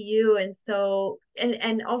back to you. And so,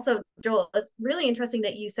 and also, Joel, it's really interesting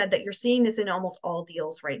that you said that you're seeing this in almost all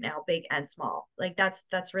deals right now, big and small. Like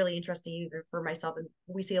that's really interesting, even for myself. And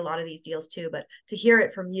we see a lot of these deals too, but to hear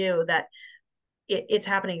it from you that it's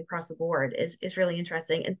happening across the board is really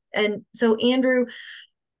interesting. And so, Andrew,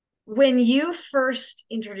 when you first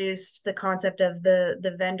introduced the concept of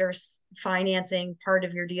the vendor financing part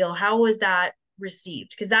of your deal, how was that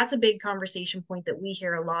received? Because that's a big conversation point that we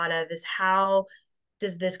hear a lot of, is how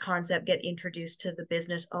does this concept get introduced to the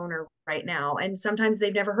business owner right now? And sometimes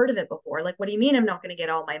they've never heard of it before. Like, what do you mean I'm not going to get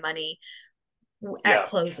all my money at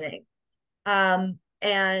closing? And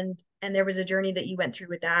there was a journey that you went through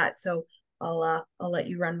with that. So I'll let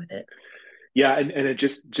you run with it. Yeah, and it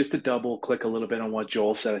just to double click a little bit on what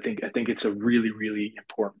Joel said, I think it's a really, really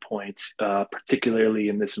important point, particularly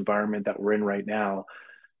in this environment that we're in right now.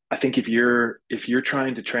 I think if you're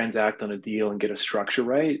trying to transact on a deal and get a structure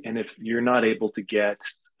right, and if you're not able to get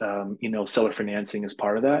seller financing as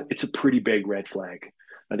part of that, it's a pretty big red flag.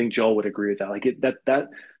 I think Joel would agree with that. Like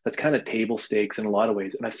that's kind of table stakes in a lot of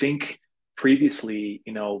ways. And I think previously,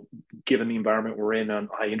 given the environment we're in on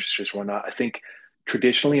high interest rates and whatnot, I think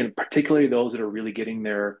traditionally, and particularly those that are really getting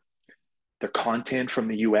their content from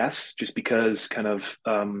the US, just because kind of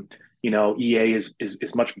EA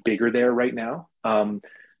is much bigger there right now,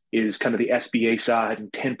 is kind of the SBA side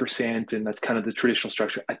and 10%, and that's kind of the traditional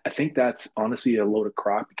structure. I think that's honestly a load of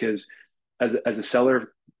crap, because as a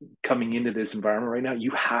seller coming into this environment right now,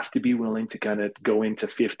 you have to be willing to kind of go into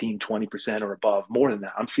 15, 20% or above, more than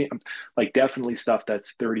that. I'm seeing like definitely stuff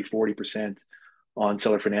that's 30, 40% on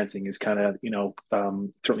seller financing is kind of,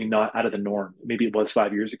 certainly not out of the norm. Maybe it was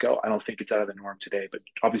 5 years ago. I don't think it's out of the norm today, but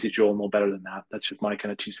obviously Joel will know better than that. That's just my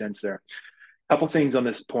kind of 2 cents there. couple things on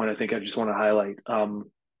this point I think I just want to highlight.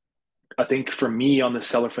 I think for me on the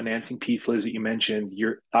seller financing piece, Liz, that you mentioned,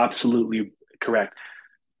 you're absolutely correct.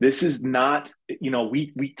 This is not,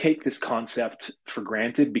 we take this concept for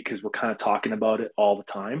granted because we're kind of talking about it all the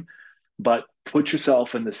time. But put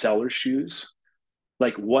yourself in the seller's shoes.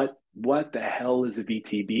 Like what the hell is a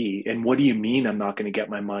VTB? And what do you mean I'm not going to get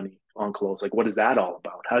my money on close? Like what is that all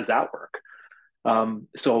about? How does that work?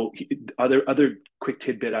 So other quick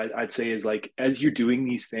tidbit I'd say is like as you're doing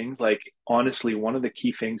these things, like honestly, one of the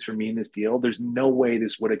key things for me in this deal, there's no way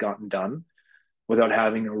this would have gotten done without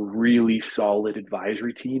having a really solid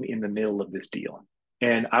advisory team in the middle of this deal.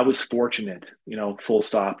 And I was fortunate, full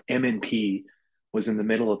stop. M&P was in the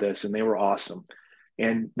middle of this, and they were awesome.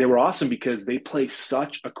 And they were awesome because they play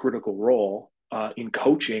such a critical role in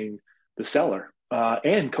coaching the seller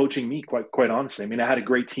and coaching me. Quite honestly, I mean, I had a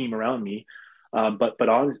great team around me, but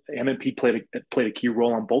M&P played a key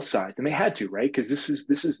role on both sides, and they had to, right? Because this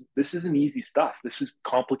isn't easy stuff. This is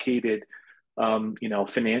complicated,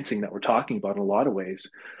 financing that we're talking about in a lot of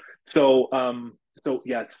ways. So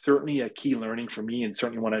yeah, it's certainly a key learning for me, and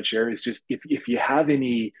certainly what I'd share is just if you have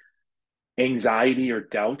any anxiety or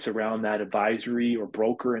doubts around that advisory or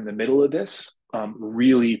broker in the middle of this,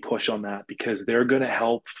 really push on that because they're going to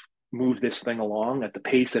help move this thing along at the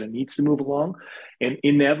pace that it needs to move along. And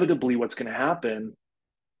inevitably, what's going to happen,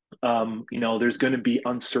 there's going to be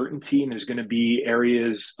uncertainty and there's going to be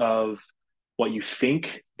areas of what you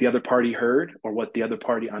think the other party heard or what the other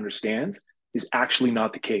party understands is actually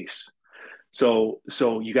not the case. So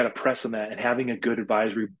you got to press on that, and having a good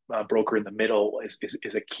advisory broker in the middle is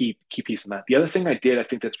a key piece of that. The other thing I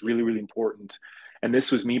think that's really, really important, and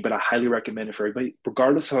this was me, but I highly recommend it for everybody,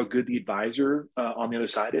 regardless of how good the advisor on the other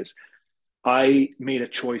side is. I made a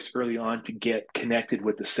choice early on to get connected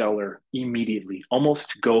with the seller immediately,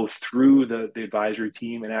 almost to go through the advisory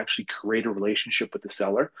team and actually create a relationship with the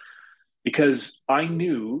seller. Because I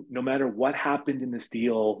knew no matter what happened in this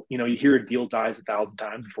deal, you hear a deal dies 1,000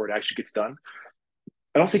 times before it actually gets done.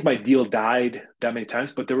 I don't think my deal died that many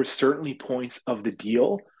times, but there were certainly points of the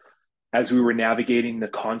deal as we were navigating the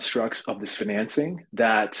constructs of this financing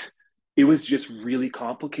that it was just really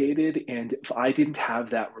complicated. And if I didn't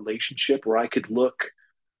have that relationship where I could look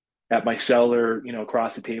at my seller,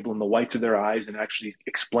 across the table in the whites of their eyes and actually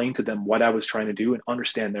explain to them what I was trying to do and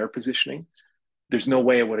understand their positioning, there's no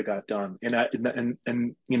way it would have got done.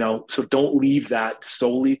 And so don't leave that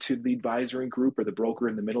solely to the advisory group or the broker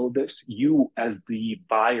in the middle of this. You as the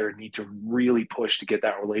buyer need to really push to get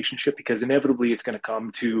that relationship, because inevitably it's going to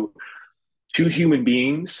come to two human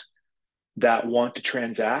beings that want to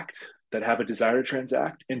transact, that have a desire to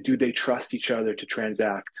transact, and do they trust each other to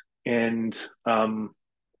transact? And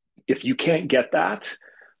if you can't get that,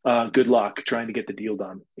 good luck trying to get the deal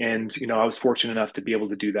done. And I was fortunate enough to be able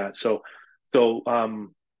to do that. So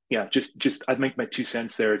yeah, just I'd make my 2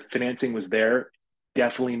 cents there. Financing was there,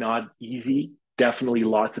 definitely not easy, definitely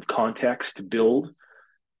lots of context to build.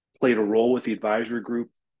 Played a role with the advisory group.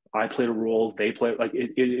 I played a role. They played, like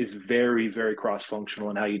it is very, very cross-functional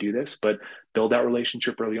in how you do this. But build that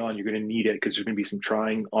relationship early on. You're going to need it because there's going to be some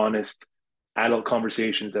trying, honest, adult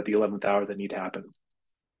conversations at the 11th hour that need to happen.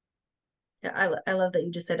 Yeah, I love that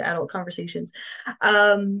you just said adult conversations.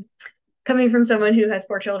 Coming from someone who has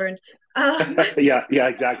 4 children. Yeah,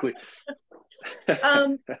 exactly.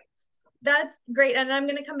 That's great. And I'm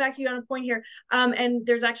going to come back to you on a point here. And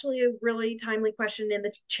there's actually a really timely question in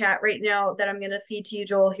the chat right now that I'm going to feed to you,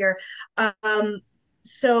 Joel, here.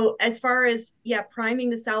 So as far as,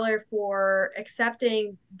 priming the seller for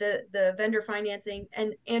accepting the vendor financing,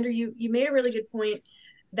 and Andrew, you made a really good point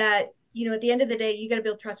that, at the end of the day, you got to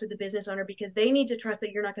build trust with the business owner, because they need to trust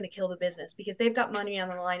that you're not going to kill the business, because they've got money on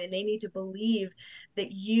the line and they need to believe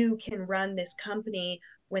that you can run this company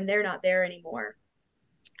when they're not there anymore.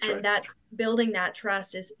 And right. That's building that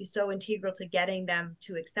trust is so integral to getting them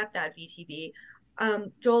to accept that VTB.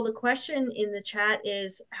 Joel, the question in the chat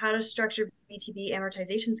is how to structure VTB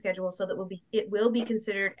amortization schedule so that it will be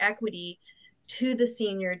considered equity to the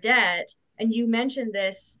senior debt. And you mentioned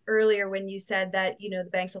this earlier when you said that, the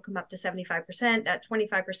banks will come up to 75%, that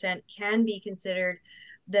 25% can be considered,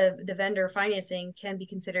 the vendor financing can be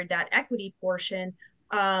considered that equity portion.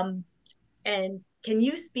 And can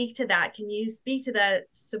you speak to that? Can you speak to that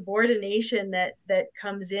subordination that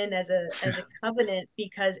comes in as a covenant?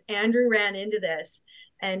 Because Andrew ran into this,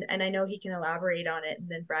 and I know he can elaborate on it, and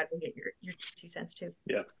then Brad will get your 2 cents too.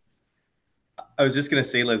 Yeah. I was just going to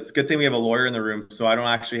say, Liz, good thing we have a lawyer in the room, so I don't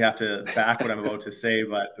actually have to back what I'm about to say.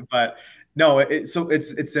 But no, it's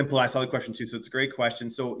simple. I saw the question too, so it's a great question.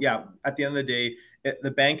 So yeah, at the end of the day,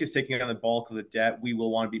 the bank is taking on the bulk of the debt, we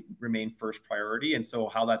will want to remain first priority. And so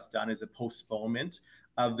how that's done is a postponement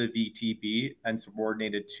of the VTB and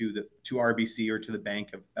subordinated to RBC or to the bank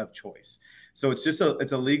of choice. So it's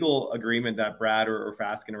a legal agreement that Brad or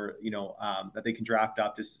Fasken or that they can draft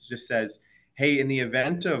up. Just says, hey, in the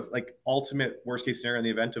event of like ultimate worst case scenario, in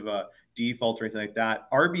the event of a default or anything like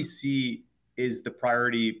that, RBC is the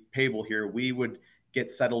priority payable here. We would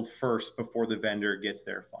get settled first before the vendor gets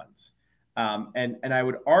their funds. And I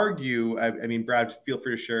would argue, I mean, Brad, feel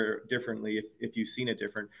free to share differently if you've seen it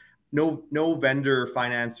different. No vendor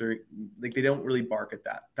financer, like they don't really bark at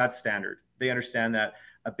that. That's standard. They understand that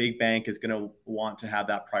a big bank is going to want to have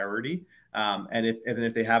that priority. And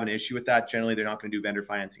if they have an issue with that, generally they're not going to do vendor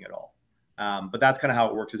financing at all. But that's kind of how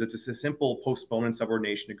it works. Is it's just a simple postponement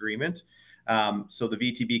subordination agreement. So the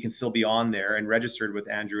VTB can still be on there and registered with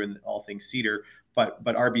Andrew and all things Cedar, but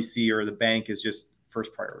RBC or the bank is just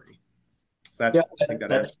first priority. So I think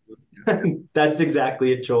that's that's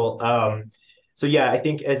exactly it, Joel. So yeah, I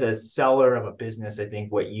think as a seller of a business, I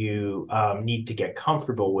think what you need to get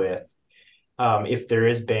comfortable with, if there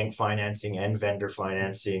is bank financing and vendor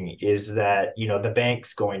financing, is that the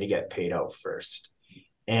bank's going to get paid out first,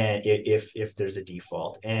 and if there's a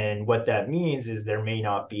default. And what that means is there may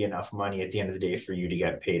not be enough money at the end of the day for you to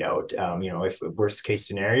get paid out. If worst case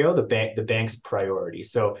scenario, the bank's priority.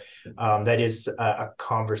 So that is a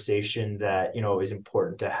conversation that is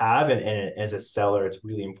important to have, and as a seller, it's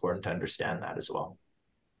really important to understand that as well.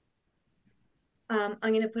 I'm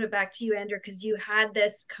going to put it back to you, Andrew, because you had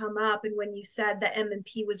this come up, and when you said that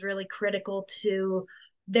M&P was really critical to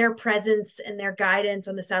their presence and their guidance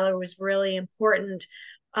on the seller was really important.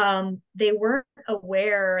 They weren't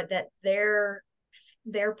aware that their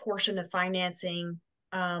portion of financing,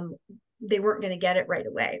 they weren't going to get it right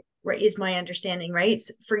away, right? Is my understanding, right?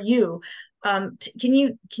 For you, can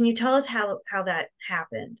you tell us how that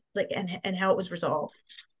happened, like, and how it was resolved?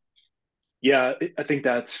 Yeah, I think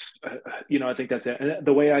that's I think that's it. And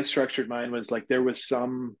the way I structured mine was like there was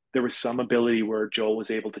some ability where Joel was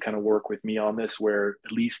able to kind of work with me on this, where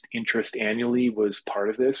at least interest annually was part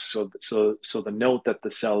of this. So the note that the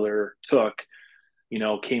seller took,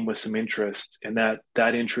 came with some interest, and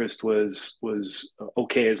that interest was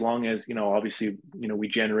okay as long as obviously we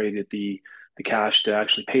generated the cash to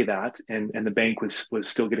actually pay that, and the bank was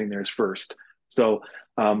still getting theirs first. So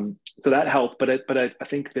that helped, but I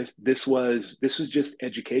think this was just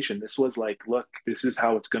education. This was like, look, this is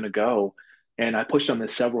how it's going to go, and I pushed on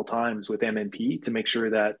this several times with M&P to make sure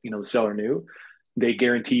that the seller knew. They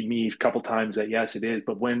guaranteed me a couple times that yes, it is.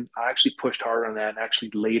 But when I actually pushed hard on that and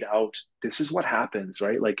actually laid out, this is what happens,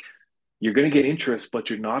 right? Like you're going to get interest, but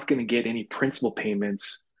you're not going to get any principal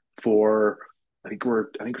payments for I think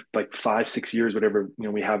like 5-6 years, whatever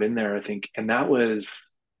we have in there. I think, and that was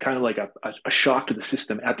kind of like a shock to the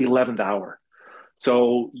system at the 11th hour.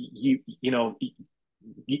 So you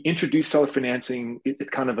introduce seller financing.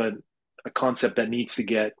 It's kind of a concept that needs to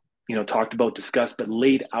get talked about, discussed, but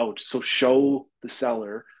laid out. So show the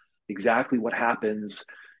seller exactly what happens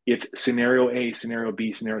if scenario A, scenario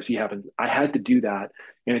B, scenario C happens. I had to do that,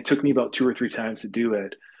 and it took me about 2 or 3 times to do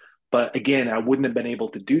it. But again, I wouldn't have been able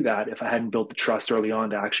to do that if I hadn't built the trust early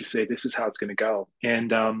on to actually say this is how it's going to go.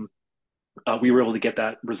 And we were able to get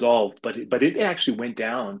that resolved. But it actually went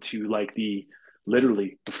down to like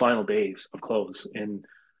literally the final days of close.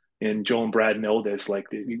 And Joel and Brad know this, like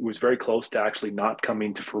it was very close to actually not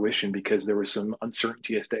coming to fruition because there was some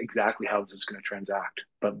uncertainty as to exactly how this is going to transact.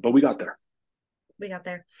 But we got there. We got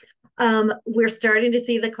there. We're starting to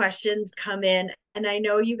see the questions come in, and I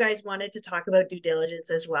know you guys wanted to talk about due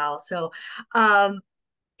diligence as well. So,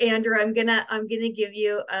 Andrew, I'm gonna give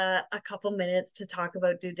you a couple minutes to talk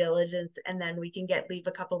about due diligence, and then we can leave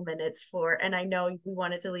a couple minutes for. And I know we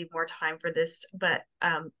wanted to leave more time for this, but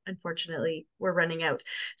unfortunately, we're running out.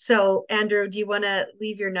 So, Andrew, do you want to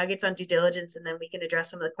leave your nuggets on due diligence, and then we can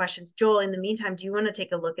address some of the questions? Joel, in the meantime, do you want to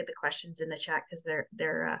take a look at the questions in the chat, because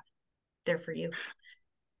they're for you?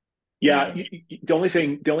 Yeah, the only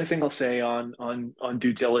thing I'll say on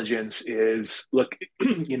due diligence is, look,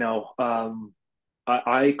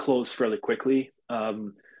 I close fairly quickly,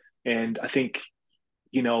 and I think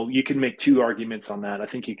you can make 2 arguments on that. I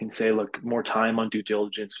think you can say, look, more time on due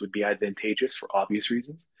diligence would be advantageous for obvious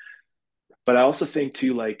reasons, but I also think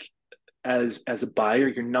too, like as a buyer,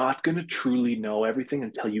 you're not going to truly know everything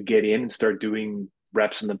until you get in and start doing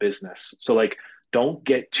reps in the business. So like, don't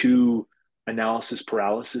get too analysis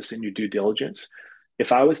paralysis in your due diligence.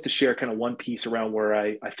 If I was to share kind of one piece around where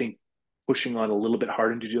I think pushing on a little bit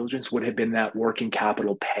hard in due diligence would have been that working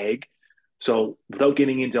capital peg. So without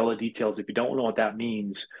getting into all the details, if you don't know what that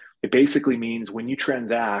means, It basically means when you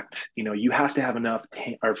transact, you have to have enough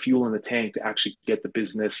or fuel in the tank to actually get the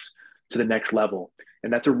business to the next level.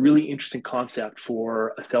 And that's a really interesting concept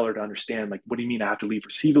for a seller to understand. Like, what do you mean I have to leave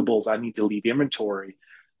receivables? I need to leave inventory,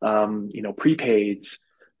 prepaids.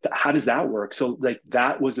 How does that work? So like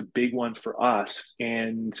that was a big one for us.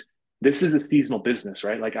 And this is a seasonal business,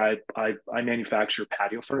 right? Like I manufacture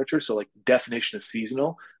patio furniture. So like definition of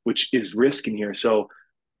seasonal, which is risk in here. So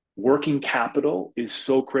working capital is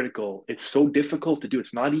so critical. It's so difficult to do.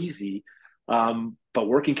 It's not easy. But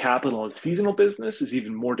working capital in a seasonal business is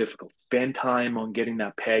even more difficult. Spend time on getting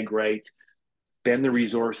that peg right. Spend the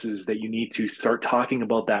resources that you need to start talking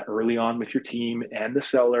about that early on with your team and the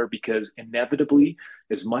seller, because inevitably,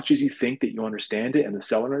 as much as you think that you understand it and the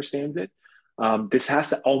seller understands it, this has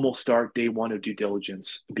to almost start day one of due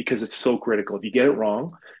diligence because it's so critical. If you get it wrong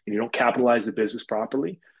and you don't capitalize the business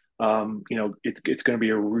properly, it's going to be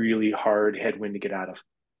a really hard headwind to get out of.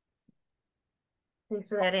 Thanks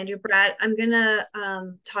for that, Andrew. Brad, I'm gonna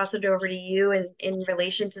toss it over to you in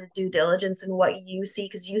relation to the due diligence and what you see,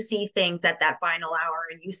 because you see things at that final hour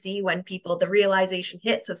and you see when the realization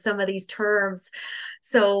hits of some of these terms.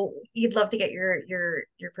 So you'd love to get your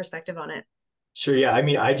perspective on it. Sure. Yeah. I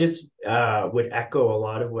mean, I just would echo a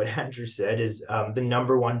lot of what Andrew said. Is the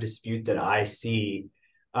number one dispute that I see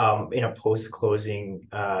in a post-closing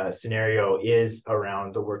scenario is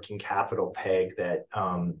around the working capital peg that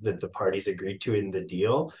the parties agreed to in the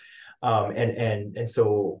deal. And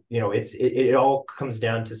so, it all comes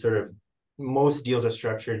down to sort of, most deals are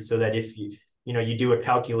structured so that if you do a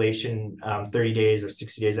calculation 30 days or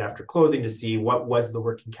 60 days after closing to see what was the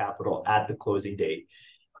working capital at the closing date.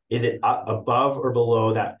 Is it above or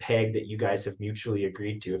below that peg that you guys have mutually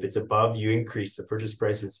agreed to? If it's above, you increase the purchase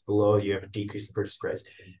price. If it's below, you have to decrease the purchase price.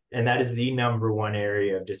 And that is the number one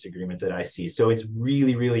area of disagreement that I see. So it's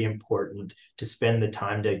really, really important to spend the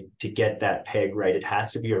time to get that peg right. It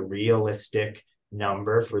has to be a realistic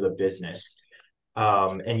number for the business.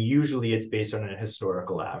 And usually it's based on a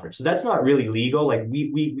historical average. So that's not really legal. Like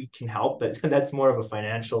we can help, but that's more of a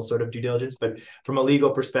financial sort of due diligence. But from a legal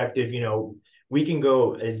perspective, we can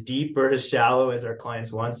go as deep or as shallow as our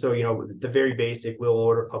clients want. So, the very basic, we'll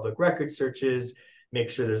order public record searches, make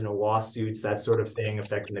sure there's no lawsuits, that sort of thing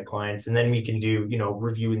affecting the clients. And then we can do,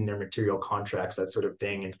 reviewing their material contracts, that sort of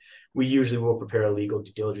thing. And we usually will prepare a legal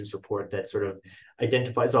due diligence report that sort of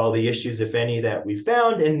identifies all the issues, if any, that we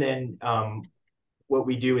found. And then what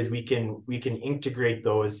we do is we can integrate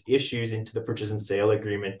those issues into the purchase and sale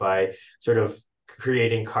agreement by sort of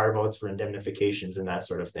creating carve-outs for indemnifications and that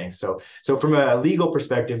sort of thing. So from a legal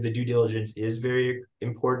perspective, the due diligence is very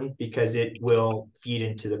important because it will feed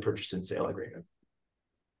into the purchase and sale agreement.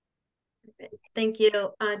 Thank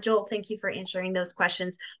you. Joel, thank you for answering those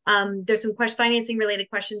questions. There's some financing related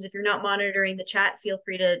questions. If you're not monitoring the chat, feel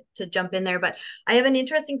free to jump in there. But I have an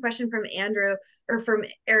interesting question from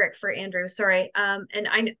Eric for Andrew, sorry.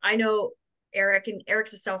 And I know Eric, and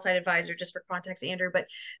Eric's a sell-side advisor, just for context, Andrew, but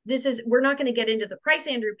we're not going to get into the price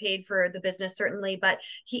Andrew paid for the business, certainly, but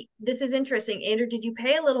this is interesting. Andrew, did you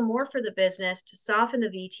pay a little more for the business to soften the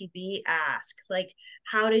VTB ask? Like,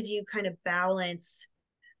 how did you kind of balance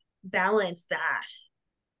that?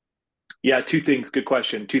 Yeah, two things. Good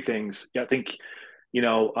question. Two things. Yeah, I think,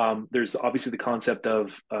 there's obviously the concept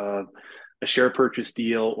of a share purchase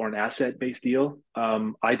deal or an asset-based deal.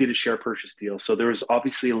 I did a share purchase deal. So there was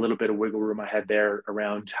obviously a little bit of wiggle room I had there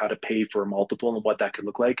around how to pay for a multiple and what that could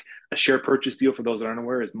look like. A share purchase deal, for those that aren't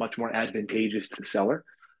aware, is much more advantageous to the seller.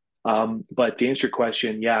 But to answer your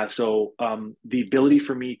question, yeah, so the ability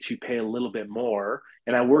for me to pay a little bit more,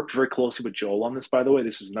 and I worked very closely with Joel on this, by the way.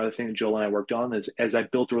 This is another thing that Joel and I worked on, is as I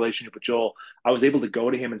built a relationship with Joel, I was able to go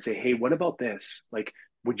to him and say, hey, what about this? Like,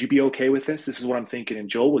 would you be okay with this? This is what I'm thinking. And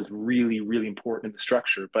Joel was really, really important in the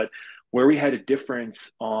structure. But where we had a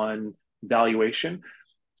difference on valuation,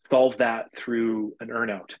 solve that through an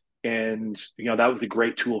earnout. And, that was a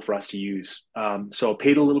great tool for us to use. So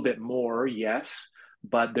paid a little bit more, yes,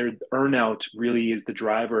 but their earnout really is the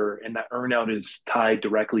driver. And that earnout is tied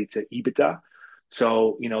directly to EBITDA.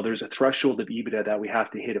 So, there's a threshold of EBITDA that we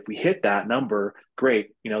have to hit. If we hit that number, great.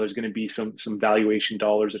 There's going to be some valuation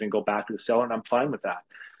dollars that can go back to the seller, and I'm fine with that.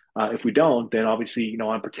 If we don't, then obviously,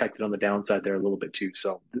 I'm protected on the downside there a little bit too.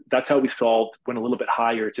 So that's how we went a little bit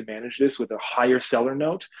higher to manage this with a higher seller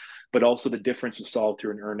note, but also the difference was solved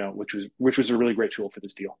through an earnout, which was a really great tool for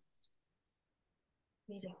this deal.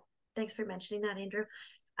 Amazing. Thanks for mentioning that, Andrew.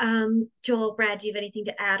 Joel, Brad, do you have anything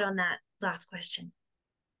to add on that last question?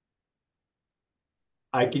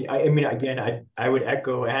 I mean, again, I would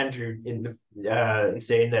echo Andrew in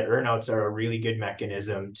saying that earnouts are a really good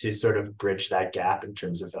mechanism to sort of bridge that gap in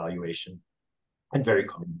terms of valuation, and very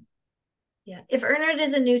common. Yeah, if earnout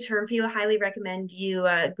is a new term for you, I highly recommend you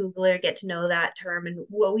Google it or get to know that term. And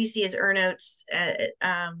what we see is earnouts,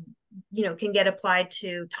 can get applied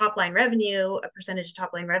to top line revenue, a percentage of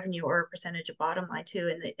top line revenue, or a percentage of bottom line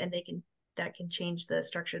too, and that can change the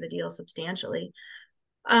structure of the deal substantially.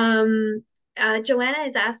 Joanna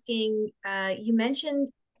is asking, you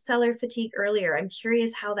mentioned seller fatigue earlier. I'm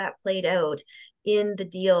curious how that played out in the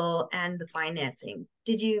deal and the financing.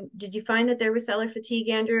 Did you find that there was seller fatigue,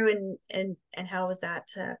 Andrew, and how was that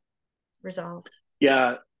resolved?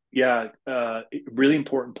 Yeah, yeah, really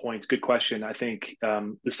important points. Good question. I think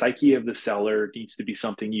the psyche of the seller needs to be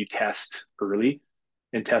something you test early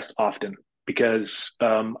and test often because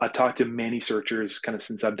I've talked to many searchers kind of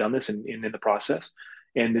since I've done this and in the process.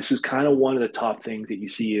 And this is kind of one of the top things that you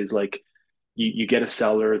see is like you get a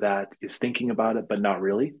seller that is thinking about it, but not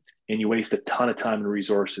really. And you waste a ton of time and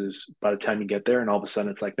resources by the time you get there. And all of a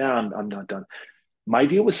sudden it's like, nah, I'm not done. My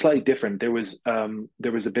deal was slightly different. There was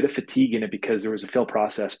a bit of fatigue in it because there was a failed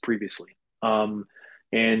process previously.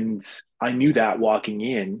 And I knew that walking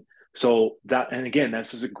in. So that, and again,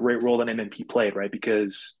 this is a great role that MMP played, right?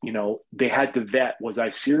 Because, they had to vet, was I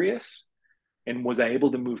serious? And was I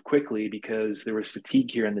able to move quickly because there was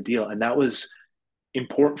fatigue here in the deal? And that was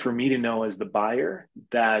important for me to know as the buyer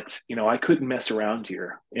that, I couldn't mess around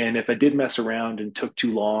here. And if I did mess around and took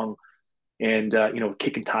too long and,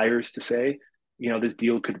 kicking tires to say, this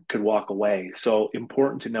deal could walk away. So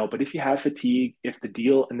important to know. But if you have fatigue, if the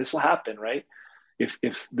deal, and this will happen, right?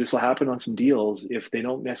 If this will happen on some deals, if they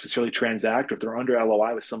don't necessarily transact or if they're under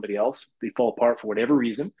LOI with somebody else, they fall apart for whatever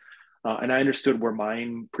reason. And I understood where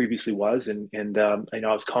mine previously was, and I know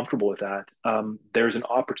I was comfortable with that. There's an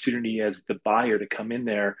opportunity as the buyer to come in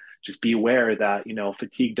there. Just be aware that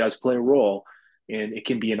fatigue does play a role, and it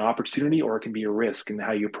can be an opportunity or it can be a risk, and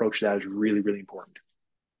how you approach that is really, really important.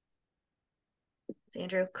 Thanks,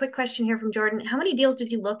 Andrew. Quick question here from Jordan: how many deals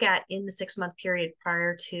did you look at in the 6-month period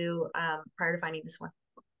prior to finding this one?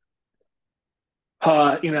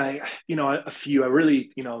 A few. I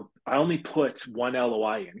really, I only put one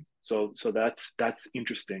LOI in. So that's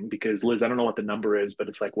interesting because Liz, I don't know what the number is, but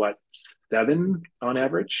it's like what, 7 on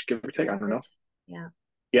average, give or take. I don't know. Yeah.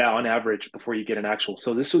 Yeah, on average before you get an actual.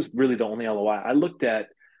 So this was really the only LOI. I looked at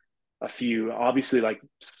a few, obviously like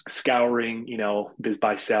scouring, biz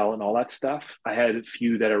buy sell and all that stuff. I had a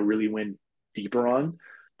few that I really went deeper on,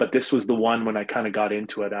 but this was the one when I kind of got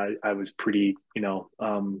into it. I was pretty,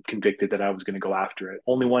 convicted that I was going to go after it.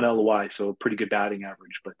 Only one LOI, so pretty good batting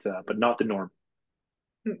average, but not the norm.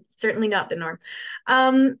 Certainly not the norm.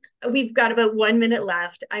 We've got about 1 minute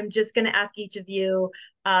left. I'm just going to ask each of you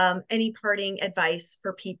any parting advice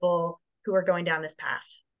for people who are going down this path.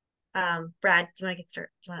 Brad, do you want to get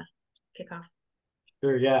started? Do you want to kick off?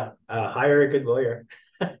 Sure, yeah. Hire a good lawyer.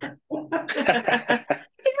 I think I've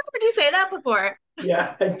heard you say that before.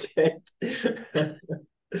 Yeah, I did.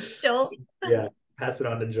 Joel? Yeah, pass it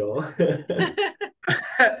on to Joel.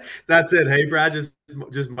 That's it. Hey, Brad, just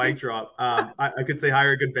mic drop. I could say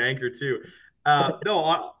hire a good banker too.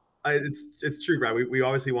 No, it's true, Brad. We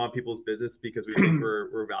obviously want people's business because we think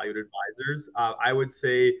we're valued advisors. I would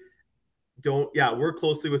say work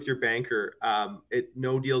closely with your banker.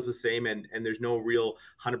 No deal's the same, and there's no real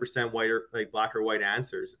 100% white or like black or white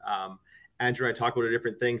answers. Andrew and I talked about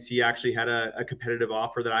different things. He actually had a competitive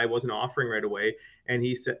offer that I wasn't offering right away. And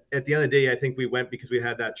he said, at the end of the day, I think we went because we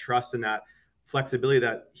had that trust and that flexibility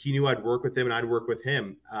that he knew I'd work with him and I'd work with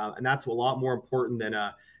him. And that's a lot more important than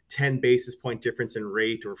a 10 basis point difference in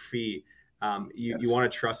rate or fee. You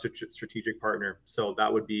want to trust a strategic partner. So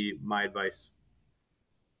that would be my advice.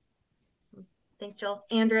 Thanks, Joel.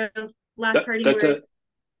 Andrew, last parting words.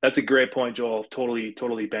 That's a great point, Joel.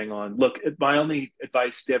 Totally bang on. Look, my only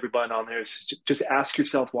advice to everyone on there is just ask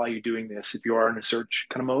yourself why you're doing this if you are in a search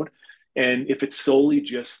kind of mode. And if it's solely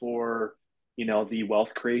just for, the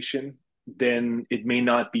wealth creation, then it may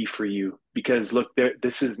not be for you. Because look,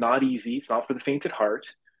 this is not easy. It's not for the faint at heart.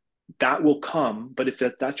 That will come. But if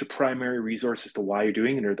that's your primary resource as to why you're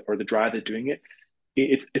doing it or the drive of doing it,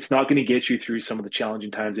 it's not going to get you through some of the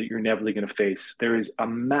challenging times that you're inevitably going to face. There is a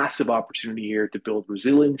massive opportunity here to build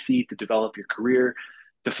resiliency, to develop your career,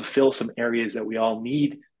 to fulfill some areas that we all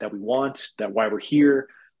need, that we want, that why we're here.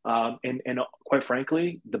 And quite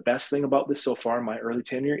frankly, the best thing about this so far in my early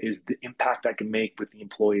tenure is the impact I can make with the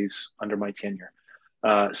employees under my tenure.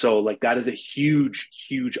 So like that is a huge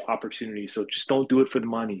opportunity. So just don't do it for the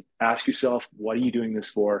money. Ask yourself, what are you doing this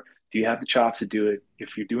for? Do you have the chops to do it?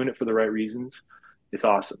 If you're doing it for the right reasons, it's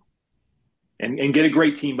awesome. And get a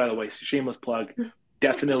great team, by the way. So shameless plug.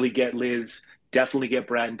 Definitely get Liz, definitely get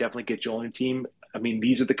Brad, and definitely get Joel and team. I mean,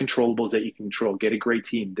 these are the controllables that you can control. Get a great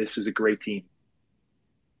team. This is a great team.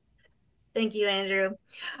 Thank you, Andrew.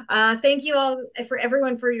 Thank you all for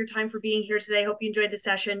everyone for your time, for being here today. Hope you enjoyed the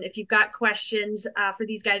session. If you've got questions for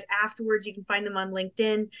these guys afterwards, you can find them on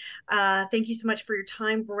LinkedIn. Thank you so much for your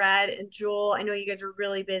time, Brad and Joel. I know you guys are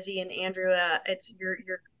really busy, and Andrew,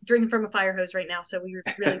 you're drinking from a fire hose right now, so we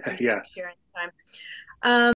really appreciate Yeah. you sharing the time.